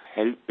in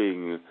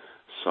helping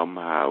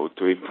somehow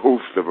to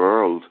improve the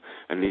world.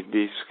 And in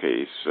this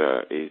case,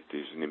 it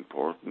is an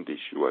important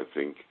issue, I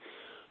think,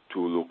 to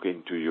look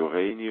into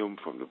uranium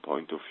from the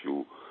point of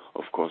view,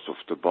 of course, of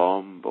the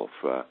bomb,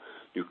 of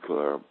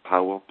nuclear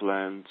power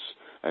plants,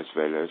 as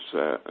well as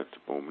at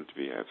the moment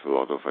we have a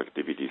lot of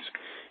activities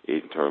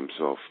in terms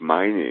of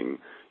mining,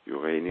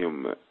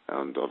 uranium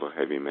and other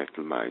heavy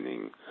metal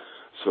mining.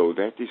 So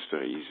that is the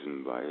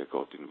reason why I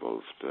got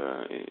involved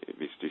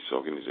with this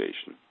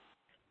organization.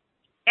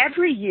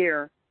 Every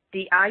year,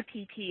 the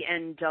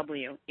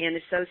IPPNW, in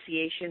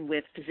association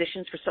with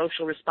Physicians for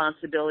Social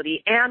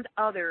Responsibility and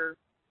other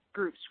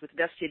groups with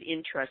vested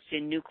interests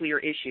in nuclear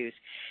issues,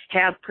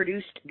 have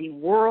produced the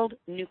World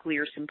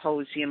Nuclear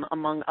Symposium,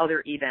 among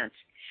other events.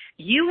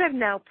 You have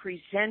now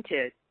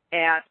presented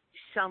at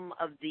some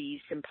of these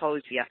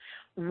symposia.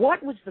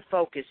 What was the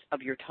focus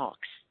of your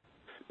talks?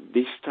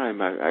 This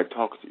time I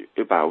talked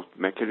about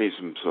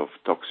mechanisms of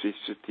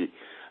toxicity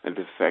and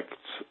effects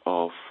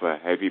of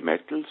heavy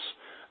metals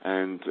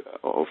and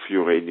of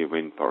uranium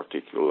in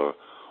particular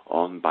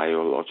on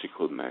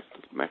biological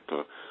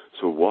matter.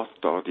 So what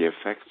are the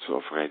effects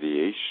of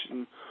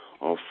radiation,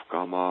 of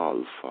gamma,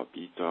 alpha,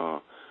 beta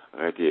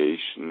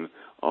radiation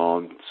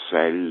on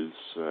cells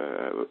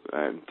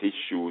and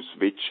tissues,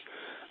 which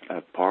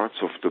parts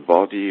of the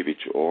body,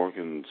 which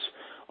organs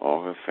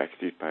are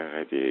affected by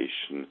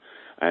radiation.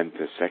 And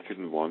the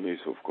second one is,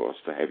 of course,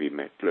 the heavy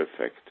metal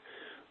effect,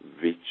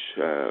 which,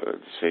 the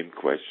same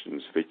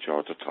questions, which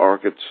are the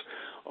targets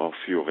of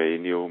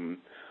uranium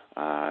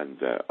and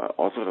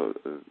other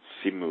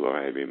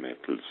similar heavy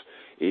metals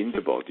in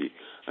the body.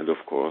 And of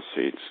course,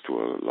 it's to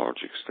a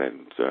large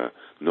extent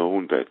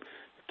known that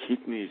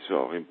kidneys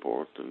are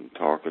important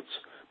targets,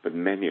 but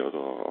many other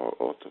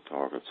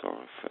targets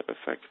are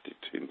affected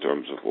in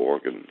terms of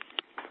organ.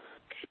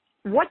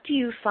 What do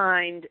you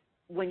find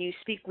when you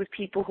speak with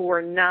people who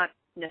are not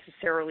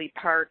necessarily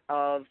part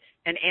of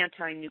an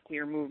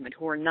anti-nuclear movement,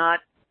 who are not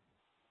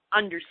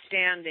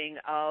understanding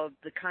of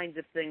the kinds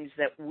of things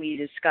that we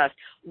discussed?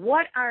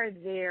 What are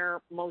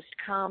their most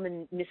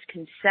common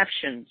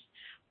misconceptions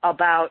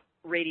about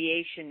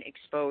radiation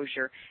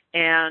exposure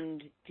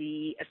and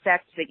the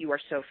effects that you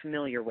are so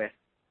familiar with?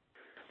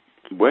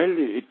 Well,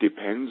 it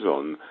depends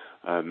on.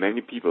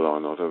 Many people are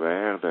not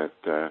aware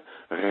that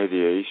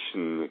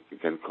radiation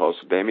can cause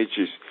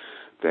damages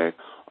that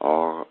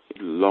are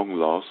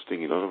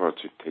long-lasting. In other words,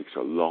 it takes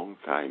a long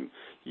time,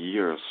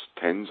 years,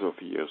 tens of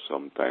years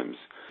sometimes,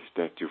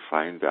 that you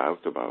find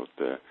out about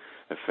the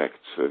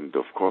effects. And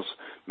of course,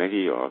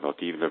 many are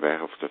not even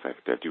aware of the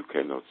fact that you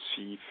cannot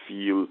see,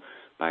 feel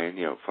by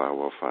any of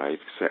our five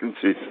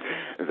senses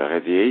the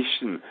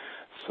radiation.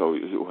 So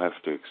you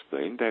have to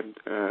explain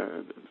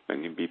that.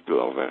 Many people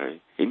are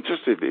very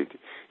interested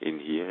in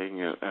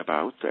hearing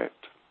about that.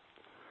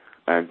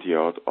 And the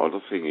other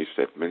thing is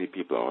that many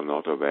people are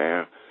not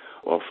aware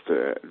of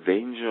the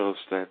dangers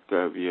that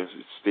we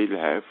still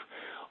have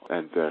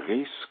and the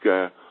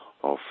risk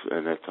of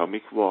an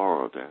atomic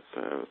war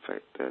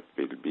that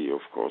will be,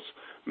 of course,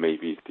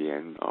 maybe the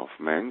end of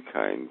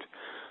mankind.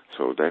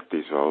 So that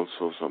is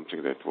also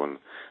something that one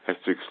has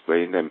to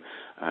explain them,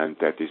 and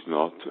that is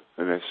not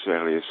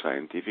necessarily a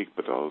scientific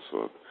but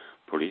also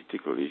a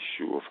political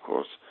issue, of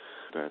course,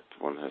 that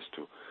one has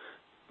to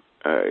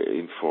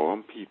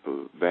inform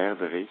people where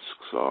the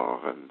risks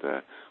are and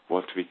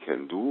what we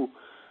can do,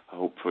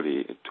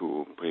 hopefully,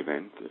 to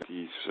prevent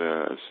these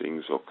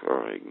things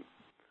occurring.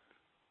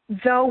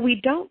 Though we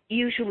don't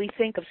usually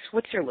think of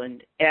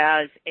Switzerland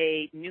as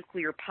a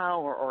nuclear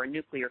power or a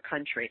nuclear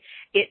country,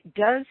 it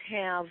does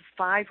have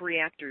 5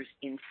 reactors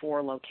in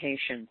 4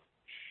 locations.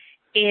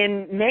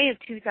 In May of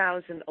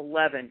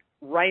 2011,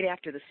 right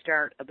after the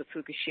start of the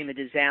Fukushima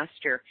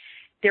disaster,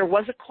 there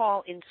was a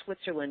call in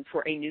Switzerland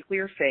for a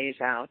nuclear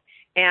phase-out,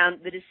 and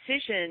the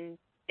decision,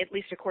 at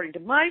least according to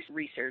my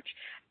research,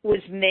 was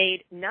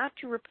made not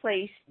to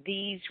replace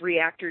these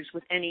reactors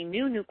with any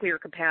new nuclear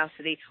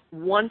capacity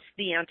once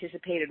the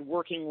anticipated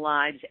working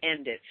lives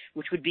ended,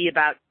 which would be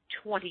about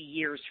 20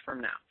 years from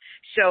now.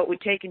 So it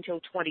would take until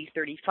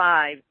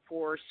 2035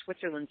 for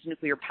Switzerland's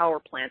nuclear power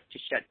plants to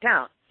shut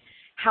down.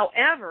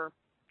 However,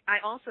 I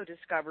also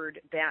discovered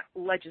that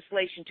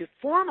legislation to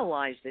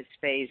formalize this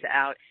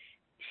phase-out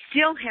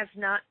still has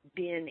not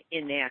been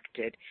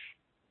enacted.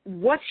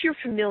 What's your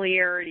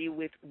familiarity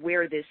with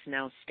where this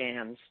now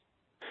stands?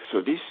 So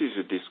this is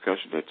a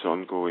discussion that's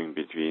ongoing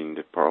between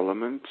the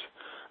Parliament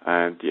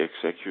and the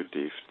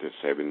executive, the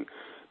 7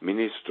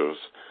 ministers.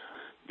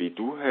 We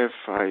do have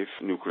 5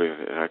 nuclear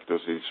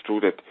reactors. It's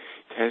true that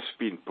it has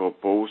been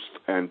proposed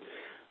and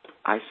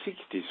I think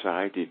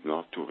decided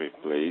not to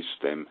replace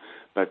them,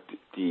 but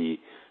the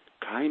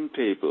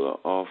timetable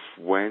of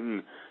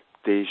when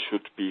they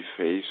should be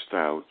phased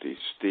out is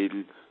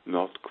still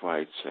not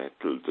quite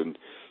settled. And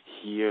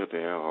here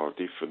there are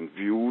different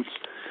views,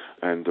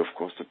 and of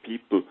course the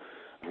people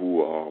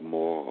who are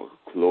more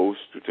close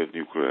to the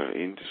nuclear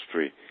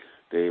industry,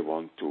 they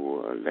want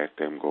to let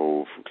them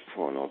go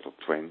for another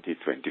 20,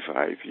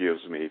 25 years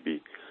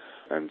maybe,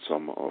 and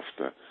some of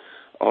the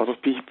other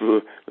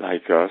people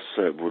like us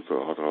would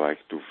rather like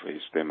to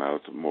phase them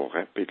out more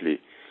rapidly,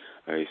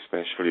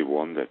 especially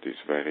one that is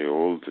very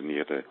old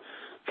near the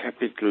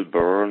capital,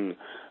 Bern,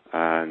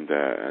 and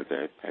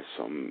that has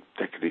some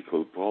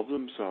technical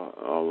problems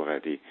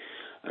already,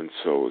 and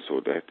so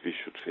that we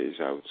should phase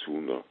out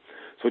sooner.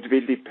 So it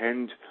will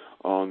depend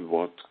on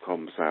what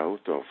comes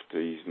out of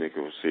these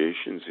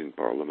negotiations in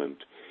Parliament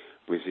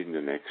within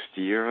the next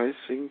year, I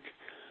think,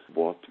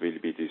 what will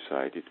be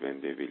decided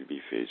when they will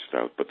be phased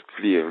out. But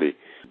clearly,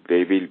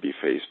 they will be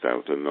phased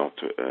out and not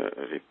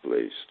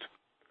replaced.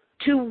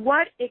 To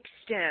what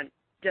extent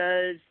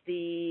does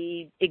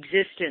the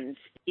existence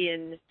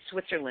in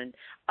Switzerland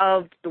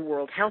of the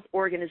World Health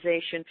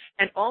Organization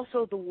and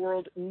also the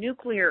World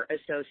Nuclear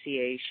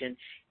Association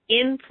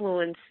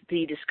influence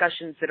the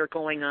discussions that are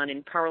going on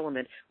in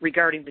Parliament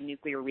regarding the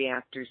nuclear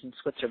reactors in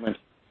Switzerland?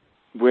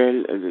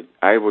 Well,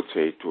 I would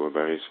say to a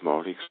very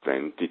small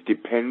extent. It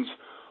depends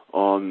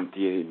on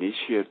the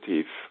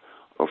initiative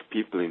of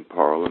people in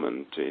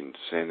Parliament, in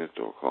Senate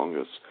or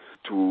Congress,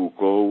 to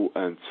go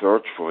and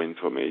search for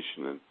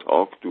information and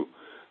talk to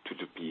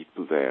the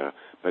people there.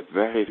 But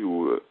very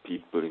few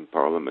people in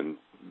Parliament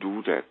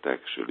do that,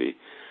 actually.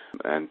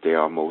 And they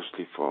are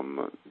mostly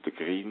from the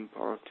Green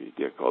Party,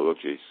 the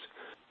ecologists.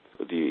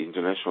 The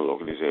international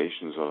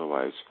organizations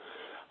otherwise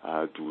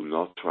do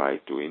not try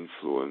to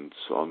influence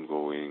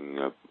ongoing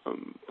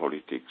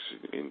politics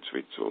in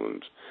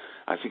Switzerland.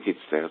 I think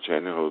it's their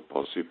general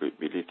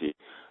possibility,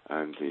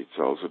 and it's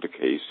also the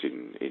case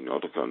in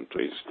other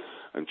countries.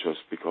 And just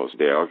because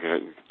they are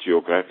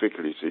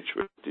geographically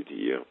situated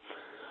here,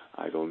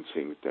 I don't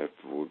think that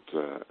would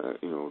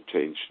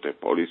change their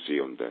policy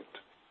on that.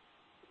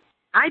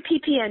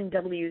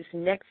 IPPNW's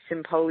next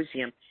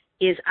symposium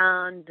is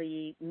on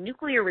the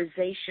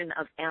nuclearization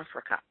of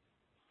Africa,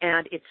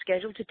 and it's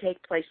scheduled to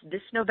take place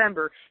this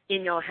November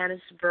in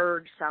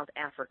Johannesburg, South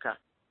Africa.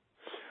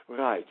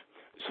 Right.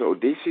 So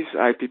this is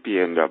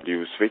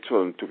IPPNW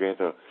Switzerland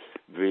together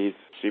with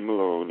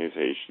similar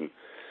organization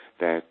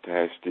that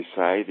has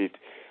decided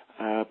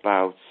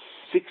about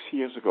 6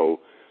 years ago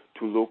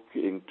to look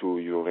into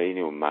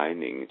uranium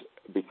mining,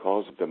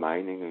 because the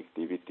mining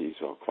activities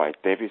are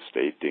quite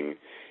devastating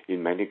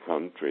in many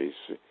countries.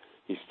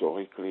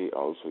 Historically,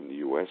 also in the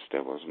U.S.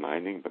 there was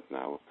mining, but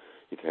now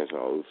it has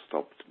all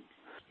stopped.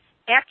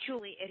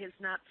 Actually, it has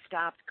not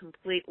stopped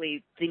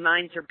completely. The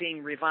mines are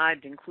being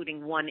revived,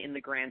 including one in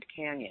the Grand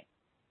Canyon.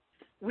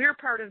 We're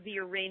part of the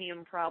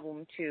uranium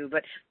problem, too,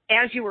 but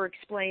as you were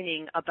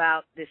explaining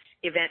about this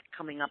event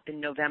coming up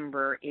in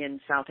November in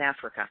South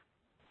Africa.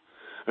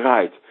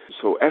 Right.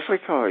 So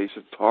Africa is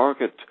a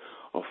target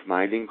of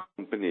mining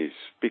companies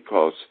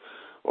because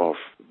of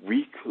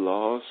weak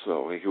laws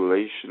or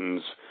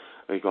regulations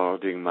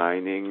regarding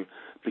mining,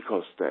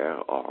 because there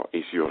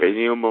is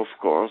uranium, of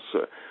course,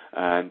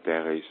 and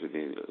there is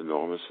an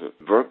enormous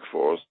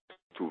workforce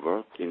to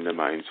work in the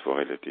mines for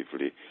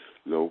relatively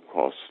low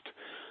cost.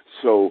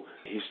 So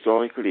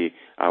historically,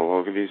 our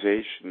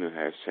organization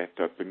has set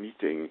up a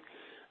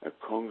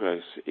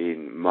congress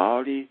in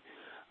Mali,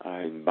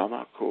 in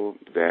Bamako.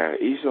 There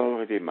is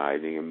already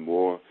mining and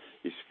more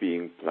is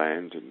being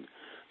planned, and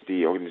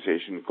the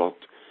organization got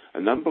a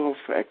number of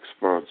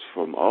experts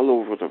from all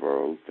over the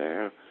world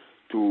there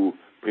to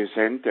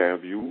present their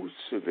views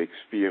and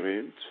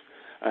experience,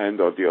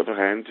 and on the other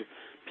hand,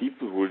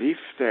 people who live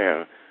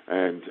there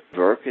and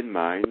work in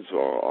mines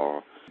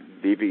or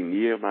living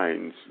near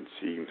mines and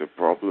seeing the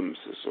problems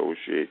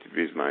associated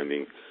with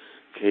mining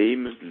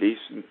came,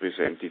 listened,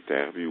 presented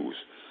their views,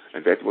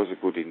 and that was a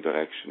good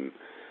interaction.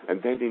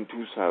 And then in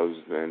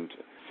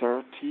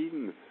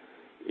 2013,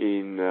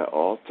 in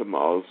autumn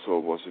also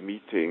was a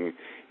meeting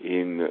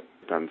in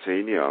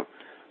Tanzania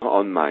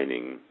on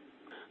mining.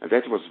 And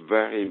that was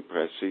very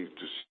impressive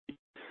to see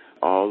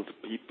all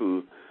the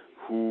people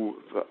who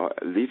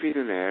live in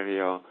an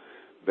area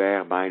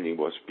where mining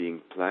was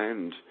being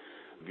planned.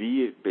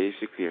 We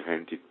basically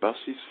rented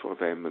buses for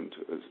them, and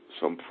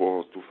some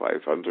 400 to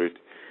 500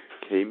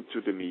 came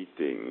to the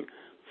meeting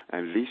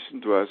and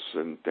listened to us,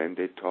 and then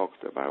they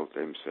talked about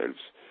themselves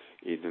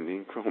in an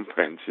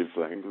incomprehensive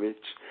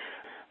language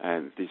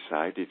and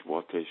decided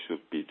what they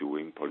should be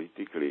doing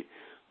politically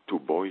to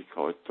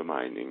boycott the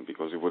mining,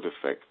 because it would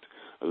affect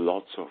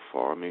lots of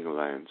farming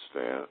lands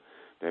there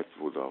that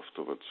would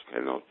afterwards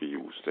cannot be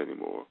used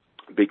anymore.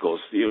 Because,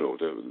 the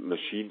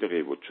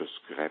machinery would just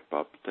grab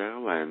up their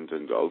land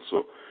and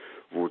also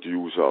would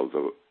use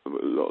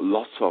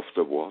lots of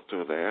the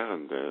water there,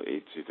 and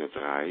it's in a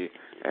dry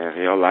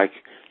area, like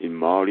in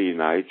Mali,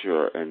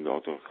 Niger, and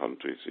other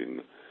countries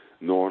in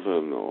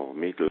northern or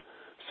middle,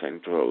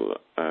 central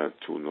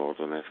to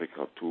northern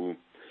Africa, to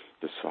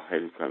the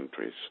Sahel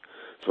countries.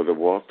 So the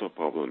water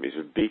problem is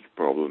a big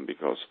problem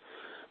because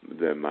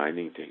the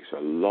mining takes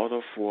a lot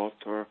of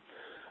water,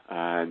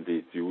 and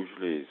it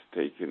usually is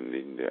taken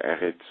in the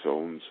arid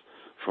zones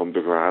from the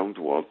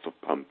groundwater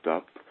pumped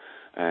up,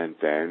 and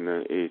then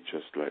it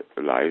just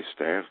lies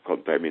there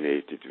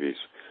contaminated with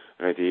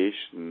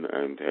radiation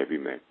and heavy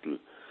metal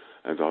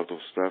and other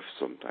stuff,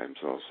 sometimes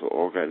also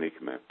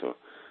organic matter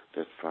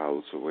that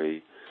fouls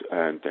away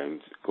and then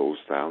goes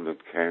down and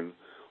can,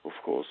 of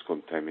course,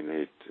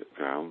 contaminate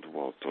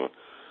groundwater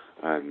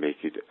and make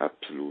it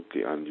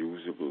absolutely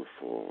unusable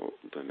for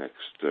the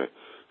next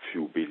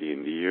few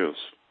billion years.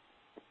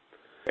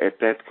 At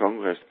that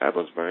Congress, I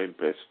was very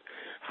impressed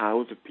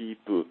how the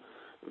people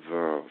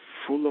were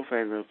full of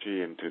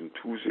energy and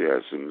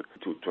enthusiasm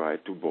to try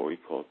to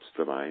boycott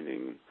the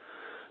mining.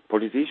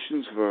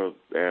 Politicians were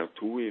there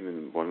too,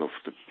 even one of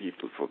the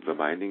people from the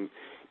mining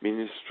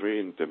ministry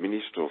and the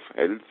Minister of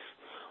Health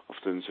of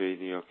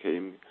Tanzania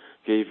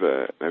gave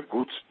a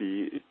good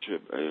speech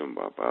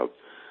about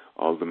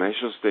all the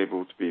measures they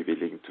would be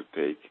willing to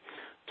take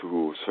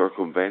to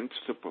circumvent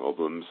the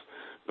problems.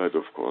 But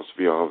of course,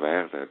 we are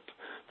aware that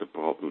the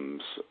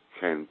problems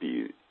can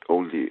be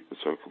only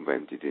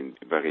circumvented in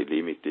very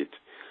limited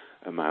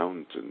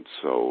amount, and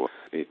so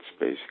it's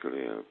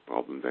basically a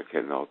problem that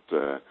cannot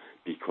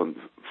be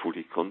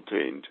fully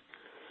contained.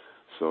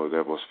 So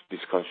there was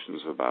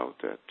discussions about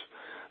that.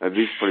 And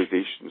with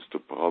politicians, the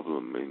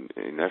problem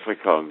in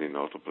Africa and in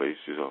other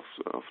places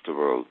of the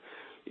world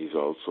is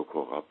also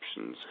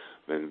corruption.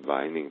 When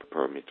mining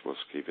permit was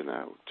given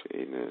out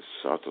in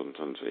southern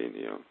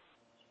Tanzania.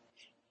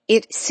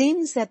 It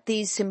seems that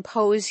these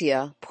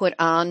symposia put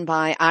on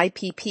by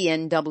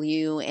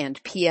IPPNW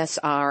and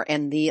PSR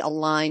and the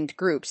aligned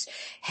groups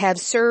have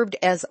served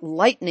as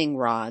lightning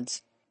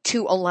rods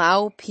to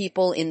allow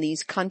people in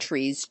these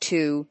countries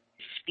to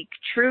speak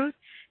truth,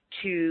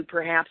 to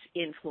perhaps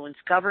influence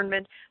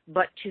government,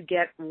 but to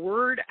get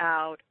word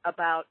out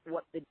about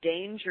what the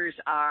dangers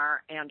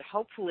are and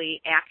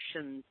hopefully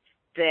actions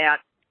that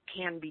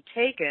can be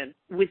taken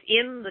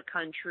within the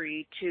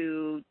country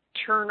to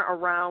turn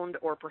around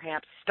or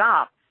perhaps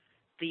stop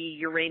the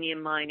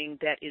uranium mining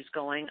that is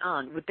going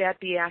on. Would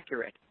that be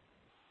accurate?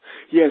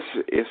 Yes,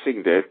 I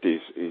think that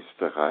is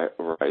the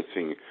right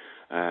thing.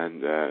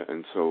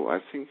 And so I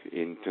think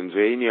in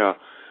Tanzania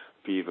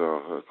we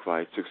were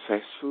quite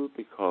successful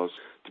because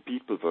the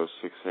people were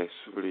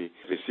successfully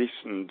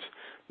resistant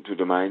to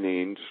the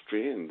mining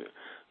industry and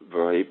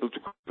were able to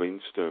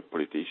convince the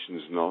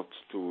politicians not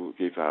to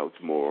give out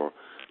more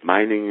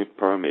mining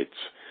permits.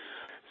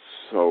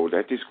 So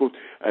that is good.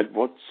 And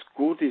what's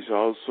good is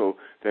also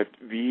that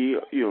we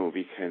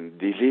can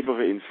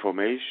deliver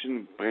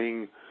information,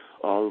 bring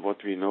all what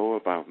we know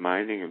about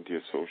mining and the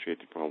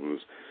associated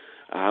problems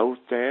out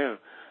there,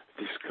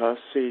 discuss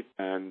it,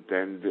 and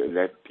then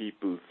let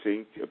people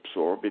think,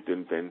 absorb it,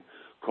 and then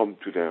come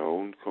to their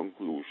own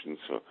conclusions.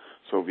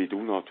 So we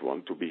do not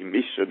want to be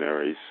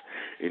missionaries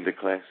in the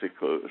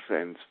classical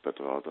sense, but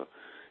rather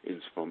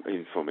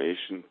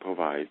information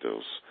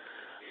providers.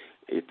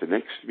 At the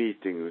next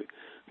meeting,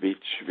 which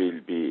will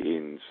be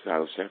in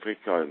South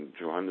Africa and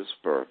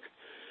Johannesburg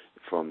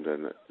from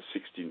the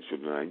 16th to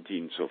the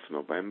 19th of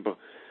November,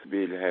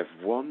 we'll have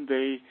one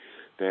day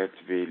that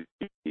will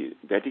be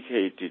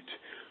dedicated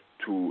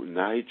to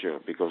Niger,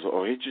 because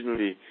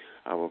originally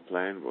our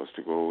plan was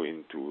to go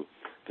into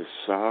the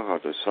Sahara,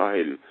 the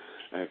Sahel,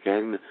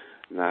 again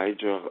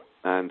Niger,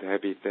 and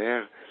have it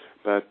there.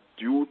 But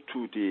due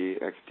to the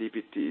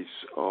activities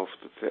of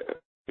the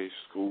terrorist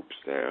groups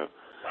there,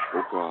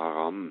 Boko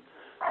Haram,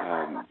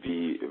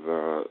 we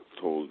were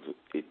told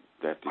that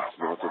it's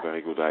not a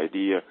very good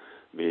idea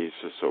with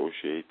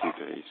associated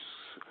risks,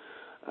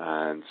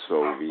 and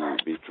so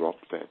we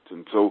dropped that.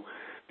 And so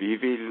we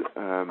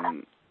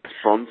will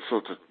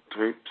sponsor the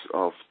trips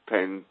of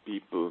 10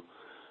 people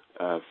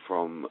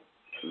from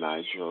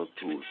Niger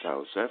to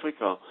South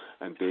Africa,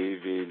 and they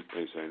will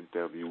present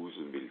their views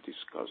and will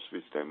discuss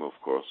with them, of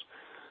course,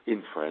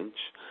 in French,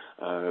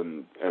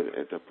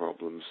 at the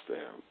problems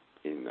there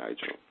in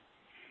Niger.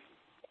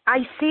 I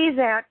see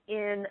that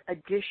in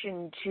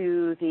addition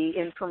to the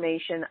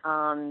information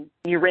on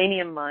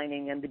uranium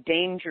mining and the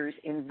dangers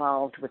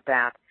involved with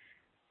that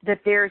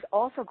there's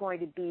also going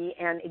to be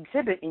an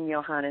exhibit in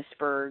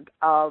Johannesburg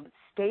of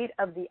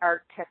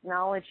state-of-the-art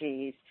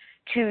technologies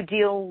to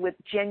deal with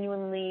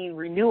genuinely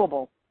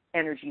renewable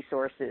energy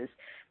sources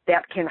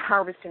that can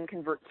harvest and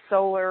convert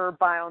solar,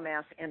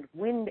 biomass, and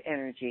wind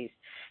energies.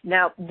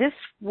 Now, this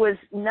was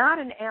not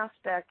an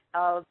aspect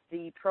of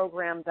the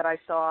program that I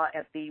saw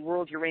at the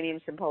World Uranium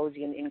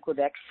Symposium in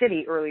Quebec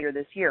City earlier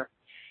this year.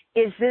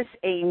 Is this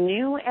a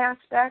new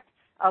aspect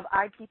of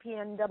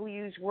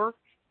IPPNW's work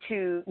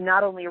to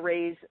not only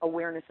raise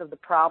awareness of the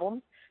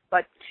problem,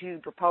 but to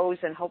propose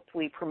and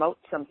hopefully promote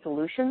some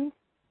solutions?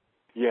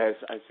 Yes,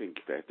 I think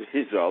that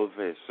is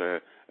always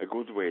a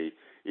good way.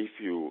 If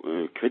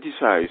you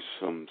criticize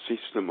some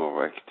system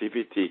or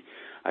activity,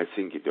 I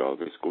think it's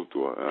always good to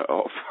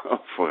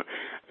offer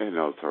an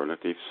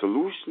alternative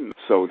solution.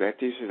 So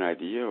that is an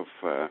idea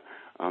of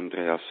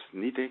Andreas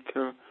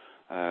Niedecker,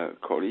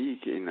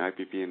 colleague in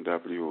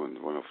IPPNW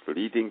and one of the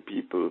leading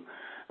people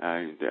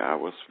in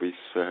our Swiss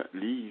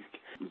league,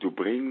 to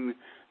bring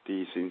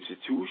these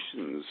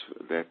institutions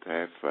that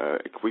have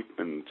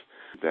equipment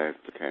that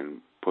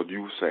can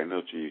produce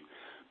energy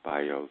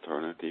by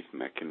alternative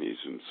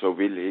mechanisms. So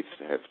we'll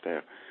have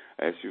there,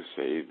 as you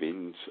say,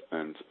 wind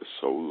and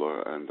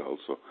solar and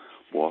also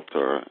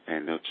water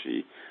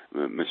energy,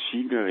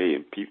 machinery,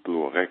 and people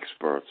who are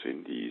experts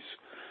in these.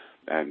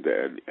 And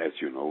as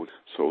you know,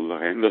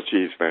 solar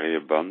energy is very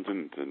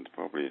abundant and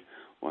probably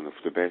one of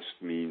the best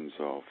means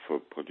of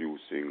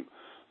producing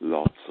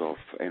lots of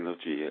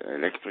energy,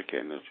 electric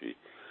energy.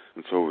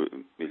 And so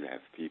we'll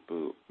have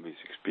people with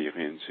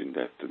experience in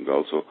that, and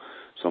also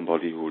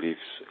somebody who lives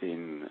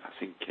in, I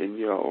think,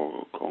 Kenya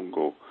or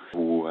Congo,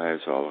 who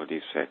has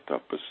already set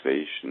up a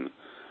station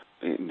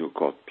and who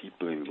got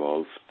people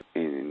involved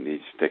in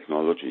these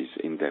technologies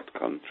in that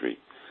country.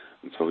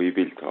 And so he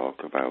will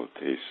talk about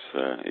his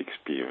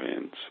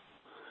experience.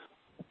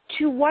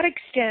 To what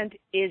extent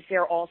is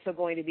there also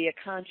going to be a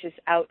conscious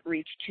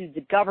outreach to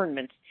the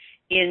governments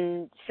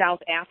in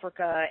South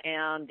Africa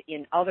and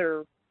in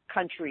other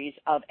countries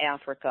of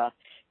Africa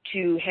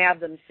to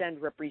have them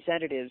send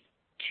representatives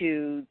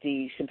to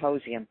the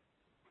symposium?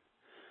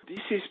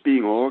 This is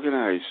being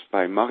organized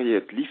by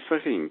Mariette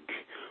Lieferink,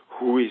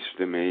 who is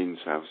the main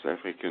South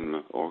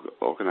African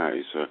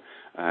organizer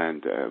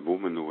and a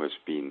woman who has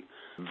been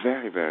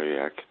very, very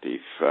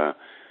active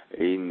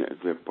in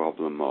the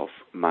problem of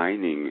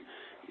mining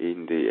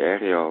in the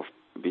area of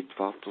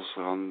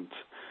Witwatersrand,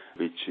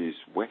 which is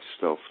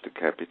west of the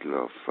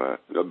capital of,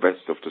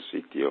 west of the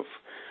city of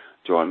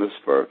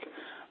Johannesburg.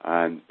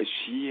 And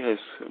she has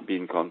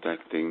been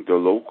contacting the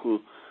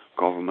local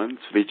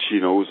governments, which she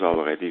knows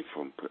already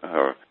from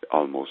her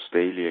almost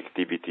daily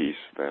activities,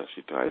 where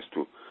she tries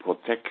to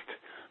protect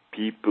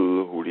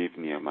people who live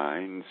near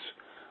mines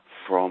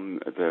from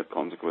the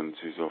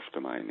consequences of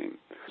the mining.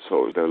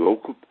 So the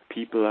local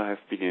people have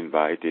been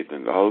invited,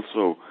 and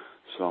also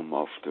some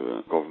of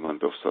the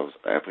government of South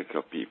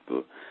Africa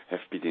people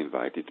have been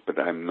invited, but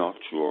I'm not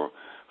sure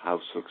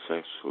how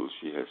successful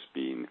she has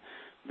been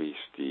with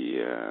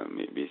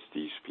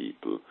these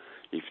people,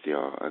 if they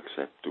are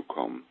accept to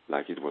come,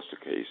 like it was the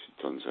case in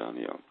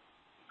Tanzania.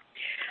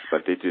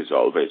 But it is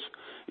always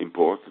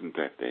important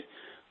that they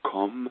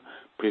come,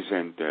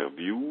 present their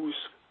views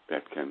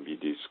that can be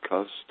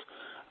discussed,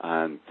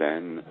 and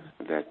then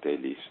that they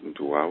listen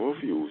to our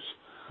views.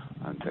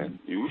 And that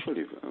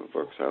usually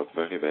works out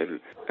very well.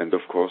 And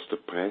of course the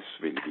press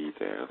will be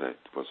there. That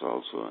was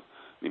also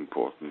an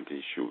important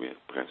issue. We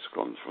had press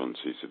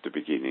conferences at the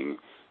beginning,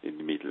 in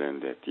the middle,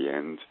 and at the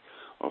end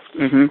of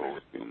the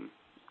symposium.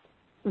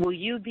 Will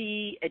you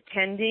be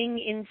attending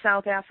in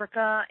South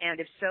Africa? And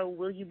if so,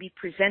 will you be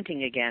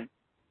presenting again?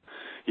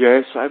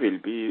 Yes, I will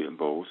be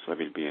both. I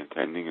will be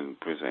attending and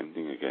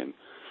presenting again,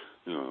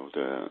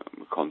 the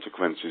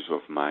consequences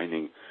of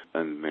mining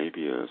and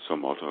maybe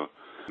some other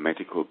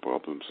medical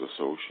problems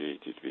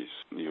associated with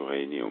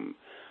uranium.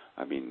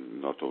 I mean,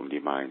 not only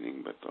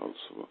mining, but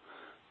also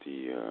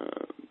the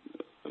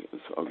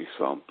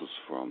examples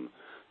from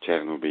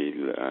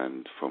Chernobyl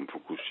and from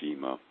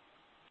Fukushima.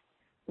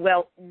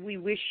 Well, we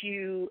wish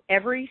you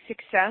every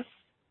success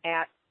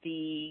at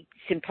the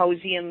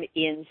symposium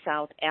in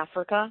South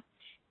Africa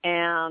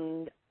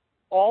and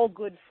all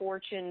good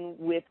fortune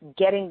with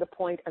getting the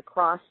point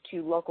across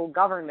to local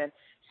government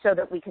so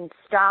that we can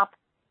stop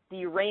the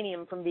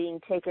uranium from being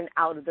taken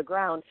out of the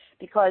ground,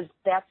 because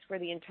that's where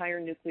the entire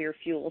nuclear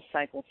fuel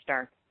cycle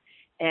starts.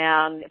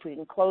 And if we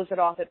can close it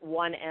off at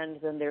one end,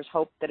 then there's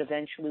hope that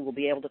eventually we'll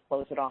be able to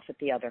close it off at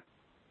the other.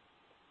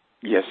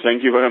 Yes,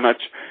 thank you very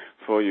much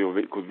for your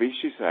good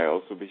wishes. I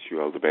also wish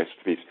you all the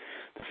best with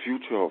the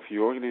future of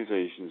your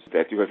organizations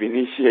that you have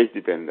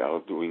initiated and are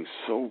doing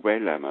so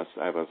well. I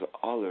was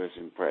always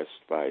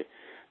impressed by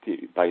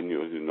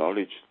your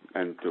knowledge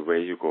and the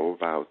way you go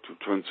about to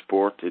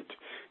transport it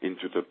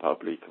into the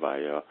public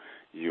via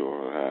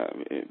your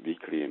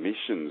weekly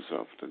emissions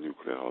of the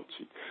Nuclear Hot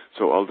Seat.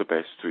 So all the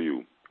best to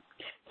you.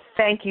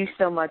 Thank you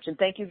so much, and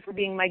thank you for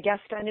being my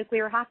guest on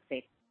Nuclear Hot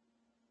Seat.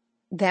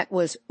 That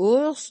was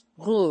Urs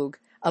Rug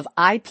of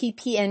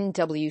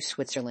IPPNW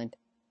Switzerland.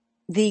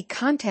 The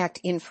contact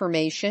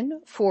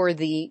information for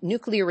the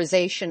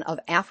Nuclearization of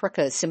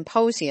Africa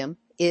Symposium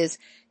is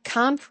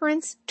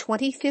Conference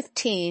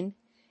 2015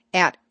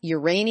 at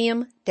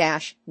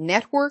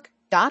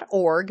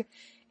uranium-network.org,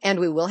 and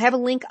we will have a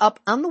link up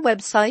on the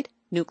website,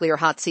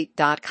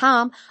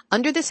 nuclearhotseat.com,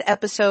 under this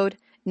episode,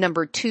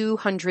 number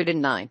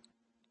 209.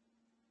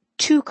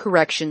 2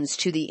 corrections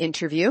to the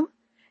interview.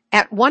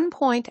 At one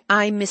point,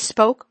 I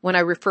misspoke when I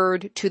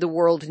referred to the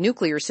World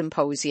Nuclear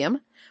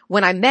Symposium,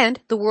 when I meant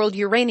the World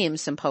Uranium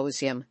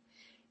Symposium.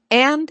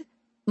 And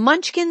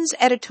Munchkin's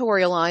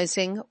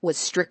editorializing was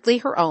strictly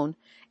her own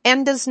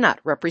and does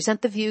not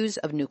represent the views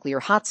of Nuclear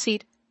Hot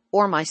Seat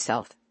or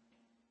myself.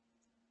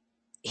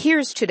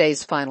 Here's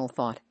today's final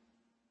thought.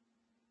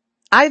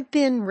 I've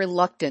been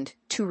reluctant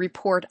to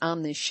report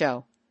on this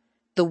show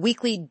the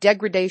weekly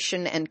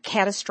degradation and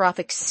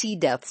catastrophic sea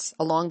deaths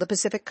along the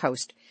Pacific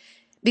coast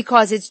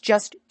because it's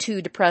just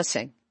too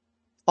depressing.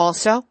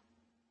 Also,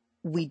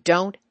 we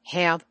don't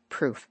have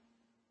proof.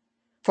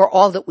 For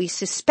all that we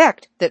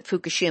suspect that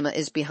Fukushima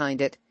is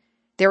behind it,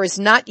 there is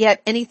not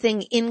yet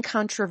anything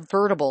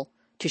incontrovertible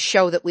to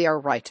show that we are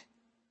right,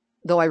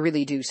 though I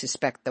really do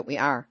suspect that we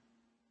are.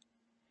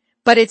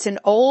 But it's an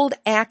old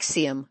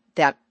axiom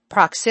that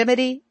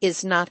proximity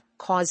is not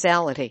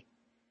causality.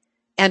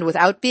 And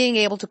without being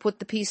able to put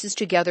the pieces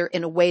together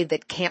in a way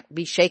that can't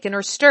be shaken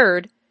or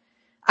stirred,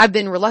 I've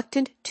been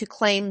reluctant to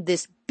claim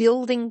this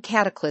building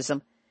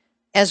cataclysm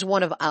as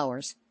one of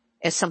ours,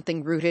 as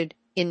something rooted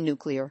in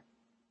nuclear.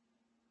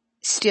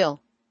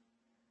 Still,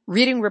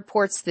 reading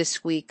reports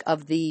this week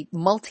of the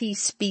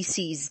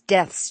multi-species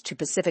deaths to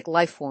Pacific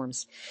life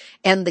forms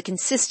and the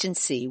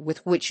consistency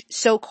with which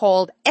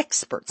so-called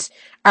experts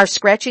are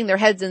scratching their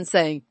heads and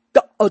saying,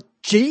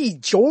 "Gee,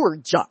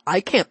 George,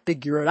 I can't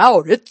figure it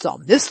out. It's a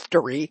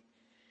mystery,"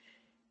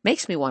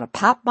 makes me want to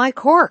pop my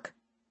cork.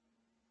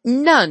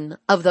 None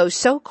of those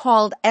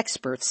so-called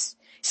experts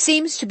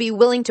seems to be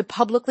willing to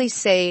publicly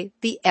say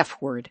the F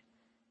word,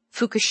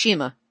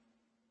 Fukushima,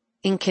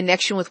 in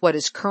connection with what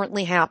is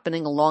currently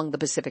happening along the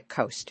Pacific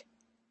coast.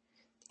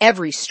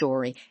 Every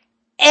story,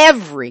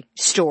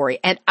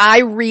 and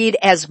I read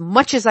as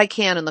much as I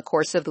can in the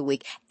course of the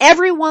week,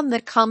 every one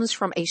that comes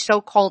from a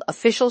so-called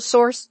official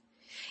source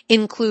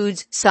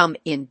includes some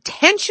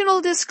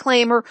intentional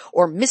disclaimer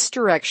or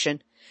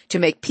misdirection to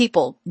make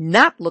people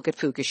not look at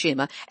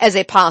Fukushima as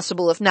a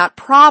possible, if not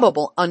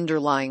probable,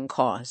 underlying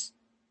cause.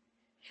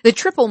 The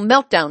triple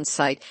meltdown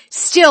site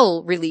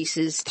still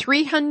releases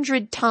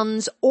 300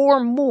 tons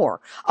or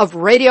more of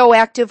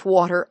radioactive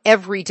water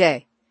every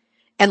day,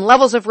 and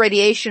levels of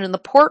radiation in the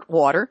port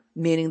water,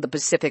 meaning the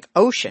Pacific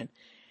Ocean,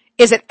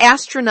 is at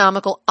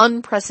astronomical,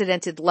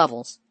 unprecedented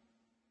levels.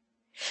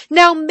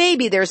 Now,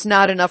 maybe there's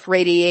not enough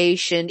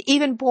radiation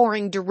even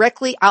pouring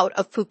directly out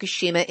of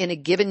Fukushima in a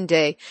given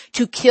day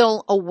to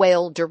kill a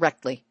whale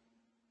directly.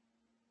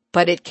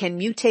 But it can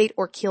mutate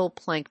or kill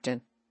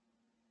plankton,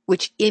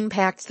 which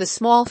impacts the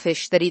small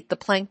fish that eat the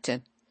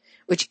plankton,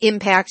 which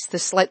impacts the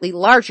slightly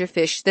larger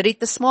fish that eat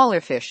the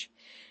smaller fish,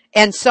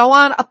 and so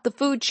on up the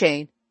food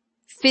chain.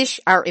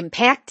 Fish are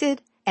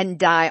impacted and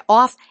die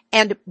off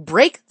and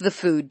break the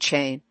food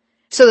chain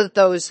so that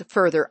those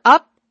further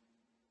up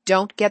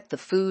don't get the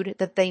food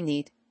that they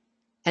need,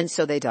 and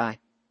so they die.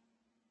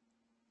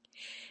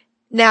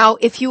 Now,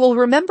 if you will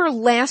remember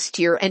last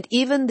year and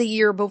even the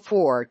year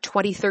before,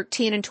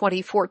 2013 and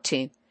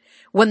 2014,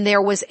 when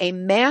there was a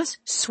mass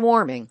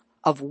swarming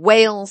of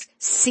whales,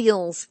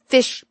 seals,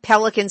 fish,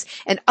 pelicans,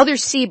 and other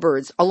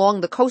seabirds along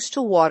the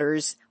coastal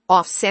waters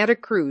off Santa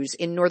Cruz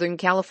in Northern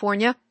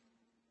California,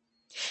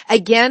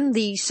 again,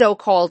 the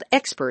so-called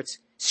experts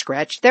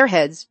scratched their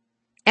heads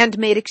and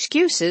made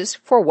excuses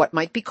for what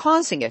might be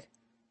causing it.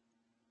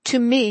 To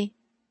me,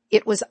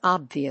 it was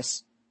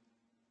obvious.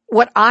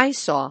 What I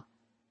saw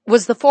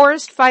was the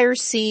forest fire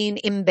scene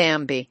in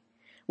Bambi,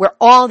 where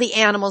all the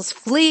animals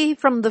flee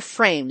from the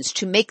frames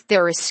to make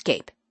their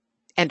escape,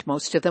 and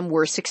most of them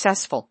were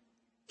successful.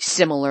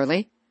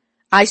 Similarly,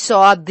 I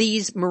saw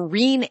these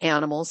marine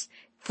animals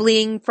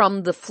fleeing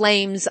from the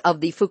flames of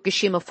the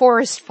Fukushima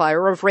forest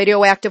fire of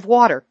radioactive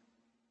water.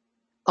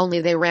 Only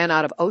they ran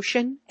out of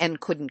ocean and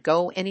couldn't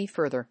go any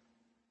further.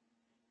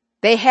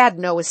 They had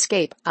no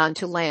escape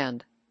onto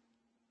land.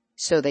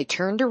 So they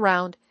turned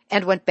around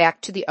and went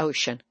back to the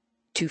ocean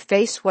to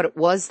face what it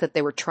was that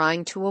they were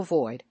trying to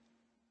avoid.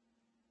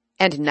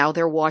 And now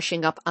they're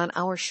washing up on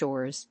our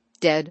shores,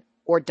 dead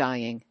or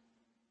dying.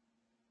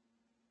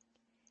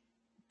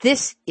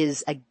 This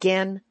is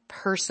again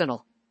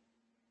personal.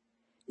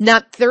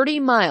 Not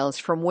 30 miles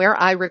from where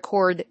I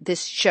record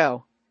this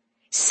show,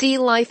 sea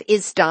life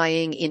is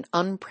dying in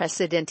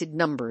unprecedented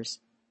numbers.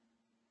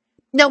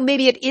 Now,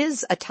 maybe it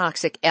is a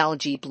toxic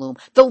algae bloom,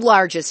 the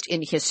largest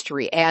in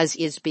history, as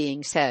is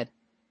being said.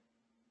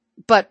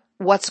 But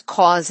what's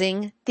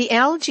causing the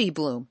algae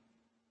bloom?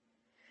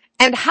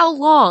 And how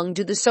long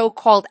do the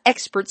so-called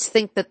experts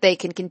think that they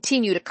can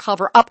continue to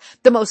cover up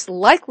the most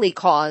likely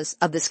cause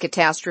of this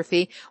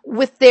catastrophe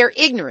with their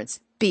ignorance,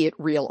 be it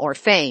real or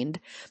feigned,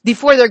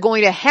 before they're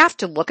going to have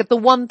to look at the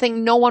one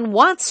thing no one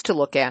wants to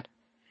look at,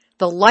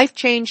 the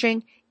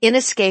life-changing,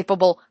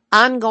 inescapable,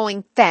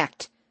 ongoing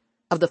fact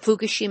of the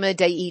Fukushima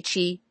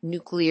Daiichi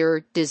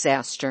nuclear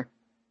disaster?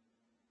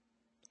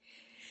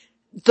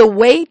 The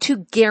way to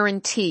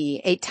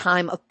guarantee a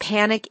time of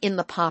panic in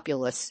the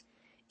populace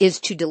is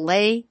to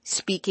delay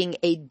speaking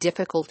a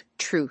difficult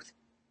truth.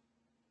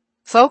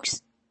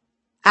 Folks,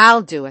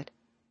 I'll do it.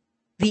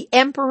 The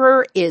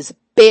emperor is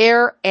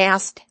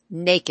bare-assed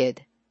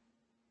naked.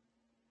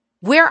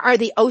 Where are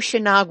the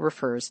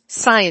oceanographers,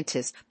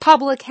 scientists,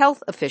 public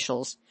health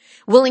officials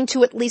willing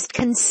to at least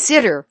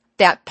consider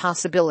that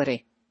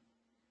possibility?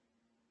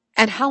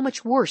 And how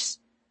much worse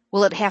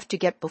will it have to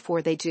get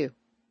before they do?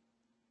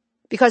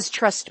 Because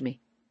trust me,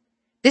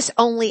 this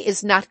only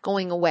is not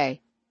going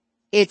away.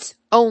 It's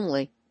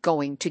only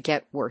going to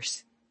get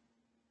worse.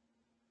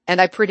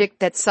 And I predict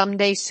that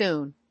someday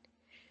soon,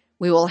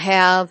 we will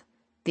have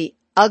the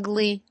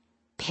ugly,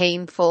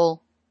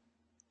 painful,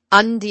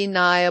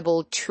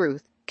 undeniable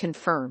truth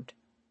confirmed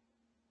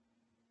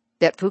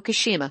that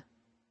Fukushima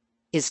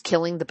is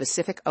killing the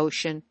Pacific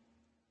Ocean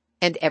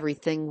and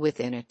everything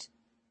within it.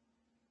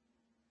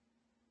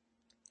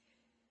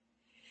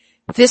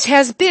 This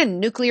has been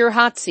Nuclear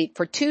Hot Seat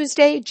for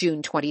Tuesday,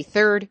 June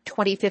 23rd,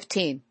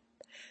 2015.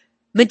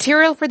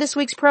 Material for this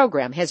week's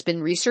program has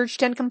been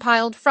researched and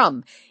compiled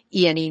from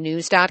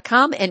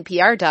ENEnews.com,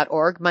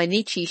 NPR.org,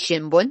 Mainichi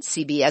Shimbun,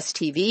 CBS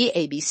TV,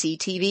 ABC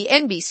TV,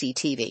 NBC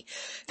TV,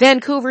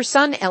 Vancouver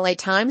Sun, LA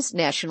Times,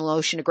 National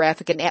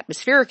Oceanographic and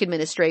Atmospheric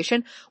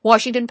Administration,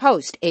 Washington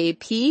Post,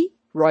 AP,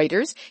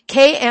 Reuters,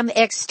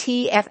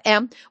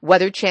 KMXT-FM,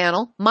 Weather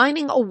Channel,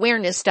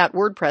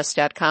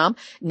 MiningAwareness.wordpress.com,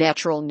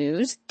 Natural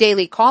News,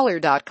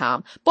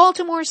 DailyCaller.com,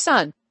 Baltimore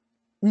Sun,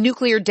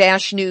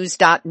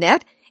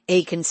 Nuclear-News.net,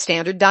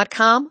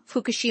 AkinStandard.com,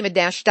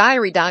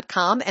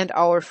 Fukushima-Diary.com, and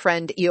our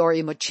friend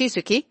Iori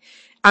Mochizuki,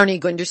 Arnie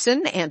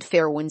Gunderson and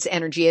Fairwinds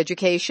Energy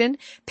Education,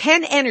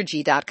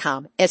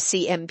 PennEnergy.com,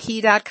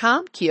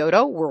 SCMP.com,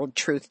 Kyoto, World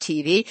Truth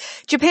TV,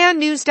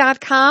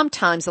 JapanNews.com,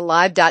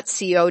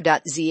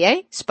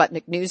 TimesAlive.co.za,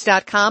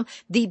 SputnikNews.com,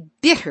 the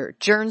bitter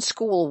Jern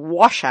School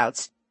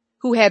washouts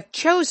who have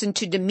chosen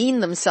to demean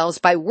themselves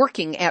by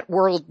working at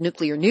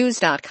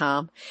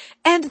WorldNuclearNews.com,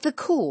 and the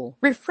cool,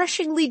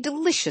 refreshingly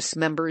delicious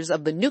members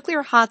of the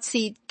Nuclear Hot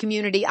Seat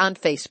community on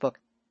Facebook,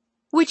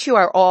 which you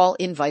are all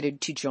invited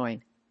to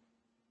join.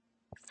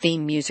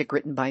 Theme music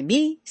written by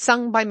me,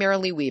 sung by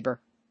Marilee Weber.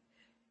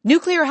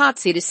 Nuclear Hot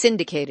Seat is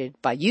syndicated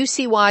by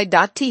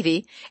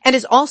UCY.TV and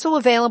is also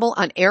available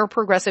on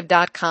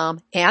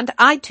airprogressive.com and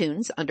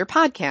iTunes under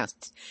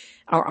podcasts.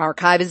 Our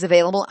archive is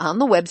available on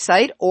the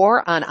website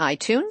or on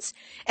iTunes,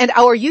 and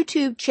our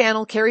YouTube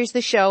channel carries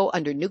the show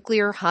under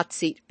Nuclear Hot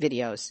Seat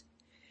videos.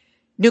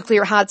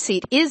 Nuclear Hot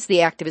Seat is the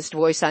activist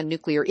voice on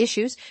nuclear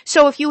issues,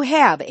 so if you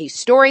have a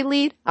story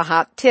lead, a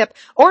hot tip,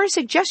 or a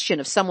suggestion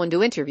of someone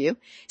to interview,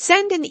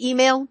 send an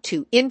email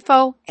to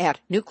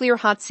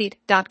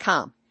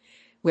info@nuclearhotseat.com.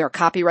 We are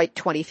copyright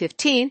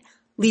 2015,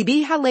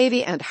 Libbe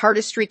HaLevy and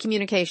Hardestry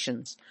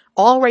Communications.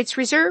 All rights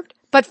reserved,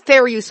 but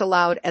fair use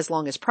allowed as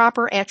long as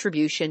proper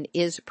attribution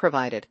is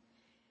provided.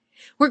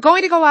 We're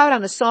going to go out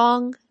on a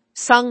song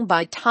sung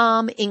by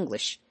Tom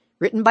English,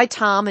 written by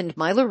Tom and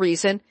Mila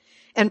Reason,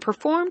 and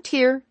performed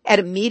here at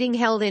a meeting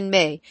held in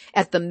May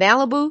at the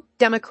Malibu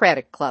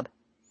Democratic Club.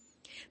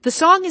 The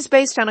song is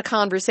based on a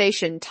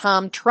conversation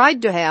Tom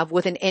tried to have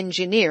with an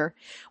engineer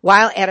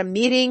while at a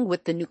meeting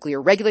with the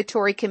Nuclear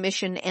Regulatory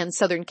Commission and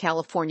Southern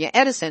California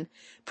Edison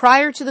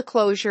prior to the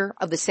closure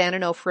of the San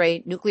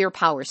Onofre nuclear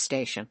power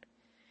station.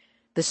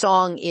 The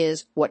song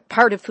is What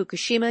Part of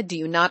Fukushima Do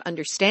You Not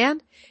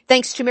Understand?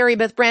 Thanks to Mary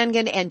Beth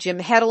Brannigan and Jim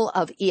Heddle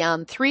of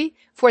Eon 3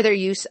 for their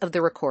use of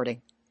the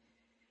recording.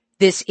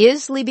 This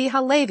is Libbe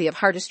HaLevy of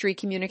Hardestry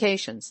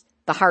Communications,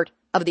 the heart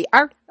of the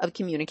art of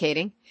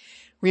communicating,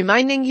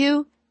 reminding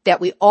you that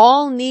we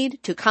all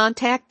need to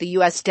contact the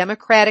U.S.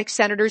 Democratic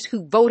senators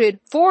who voted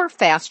for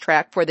fast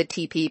track for the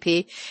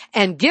TPP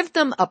and give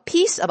them a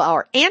piece of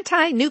our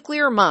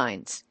anti-nuclear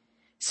minds.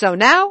 So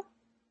now,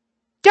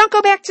 don't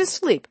go back to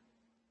sleep,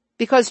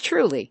 because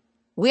truly,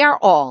 we are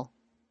all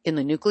in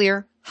the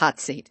nuclear hot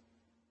seat.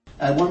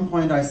 At one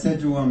point I said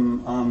to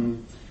him,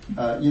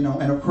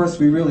 and of course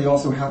we really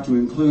also have to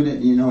include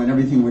it, in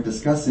everything we're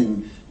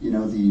discussing,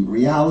 the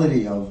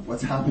reality of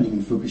what's happening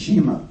in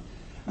Fukushima.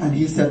 And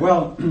he said,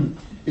 well,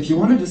 if you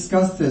want to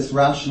discuss this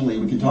rationally,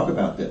 we can talk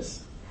about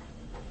this.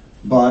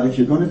 But if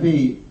you're going to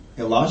be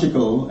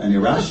illogical and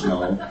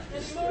irrational,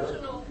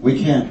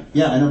 we can't,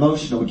 and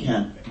emotional,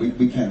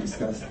 we can't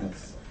discuss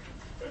this.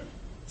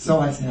 So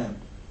I said,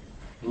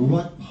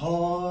 what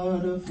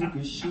part of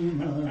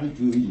Fukushima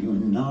do you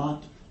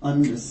not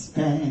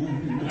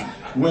understand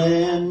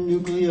when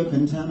nuclear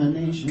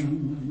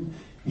contamination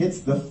hits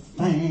the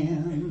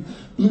fan?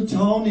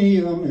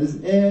 Plutonium is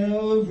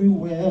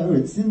everywhere.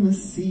 It's in the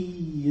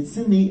sea, it's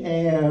in the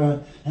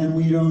air, and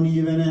we don't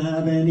even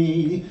have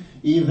any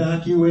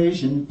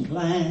evacuation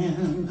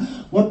plan.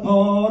 What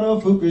part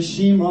of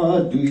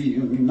Fukushima do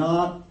you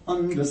not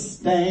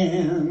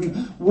understand?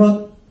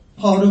 What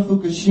part of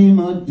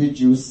Fukushima did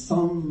you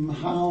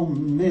somehow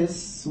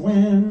miss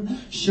when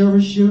sure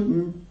as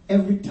shooting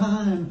every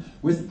time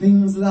with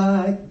things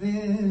like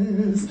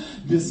this?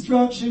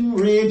 Destruction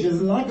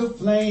rages like a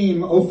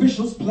flame,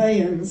 officials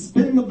playing,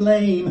 spin the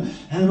blame,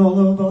 and all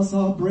of us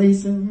are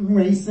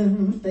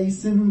racing,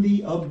 facing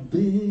the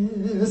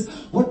abyss.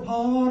 What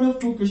part of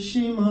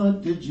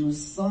Fukushima did you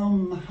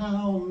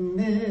somehow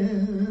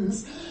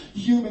miss?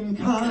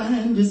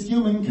 Humankind is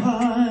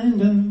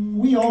humankind, and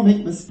we all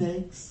make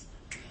mistakes.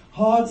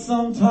 Hard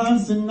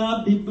sometimes to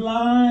not be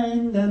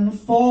blind and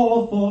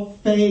fall for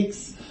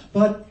fakes.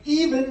 But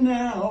even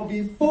now,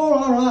 before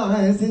our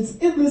eyes, it's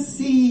in the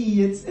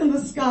sea, it's in the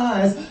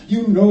skies.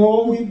 We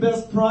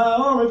best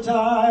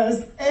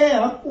prioritize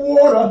air,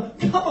 water.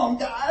 Come on,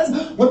 guys.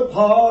 What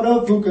part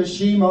of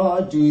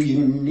Fukushima do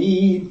you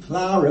need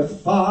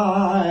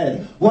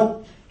clarified?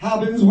 What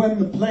happens when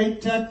the plate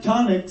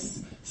tectonics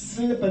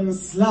slip and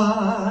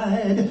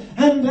slide,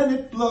 and then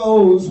it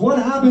blows? What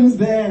happens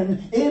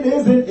then? It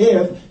isn't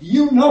if,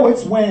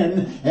 it's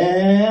when,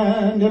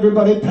 and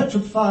everybody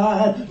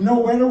petrified,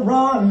 nowhere to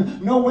run,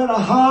 nowhere to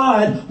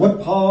hide.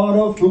 What part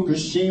of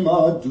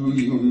Fukushima do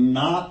you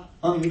not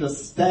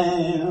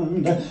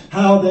understand?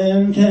 How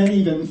then can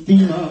even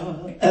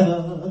FEMA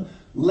ever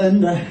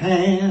lend a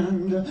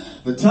hand?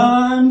 The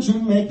time to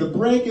make the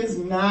break is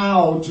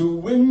now, to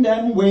wind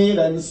and wave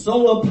and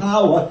solar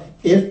power.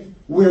 If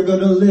we're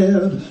gonna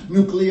live,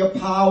 nuclear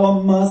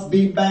power must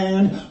be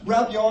banned.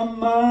 Wrap your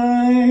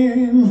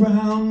mind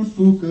round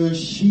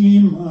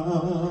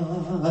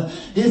Fukushima.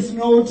 It's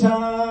no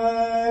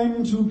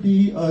time to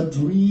be a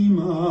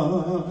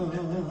dreamer.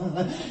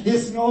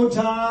 It's no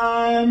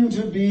time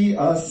to be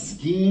a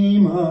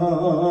schemer.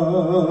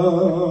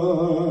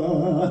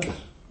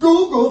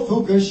 Google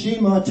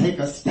Fukushima, take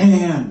a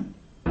stand.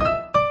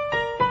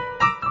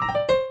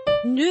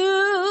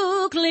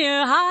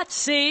 Nuclear hot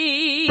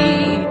seat.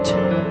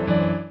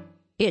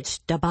 It's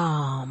da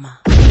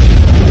bomb.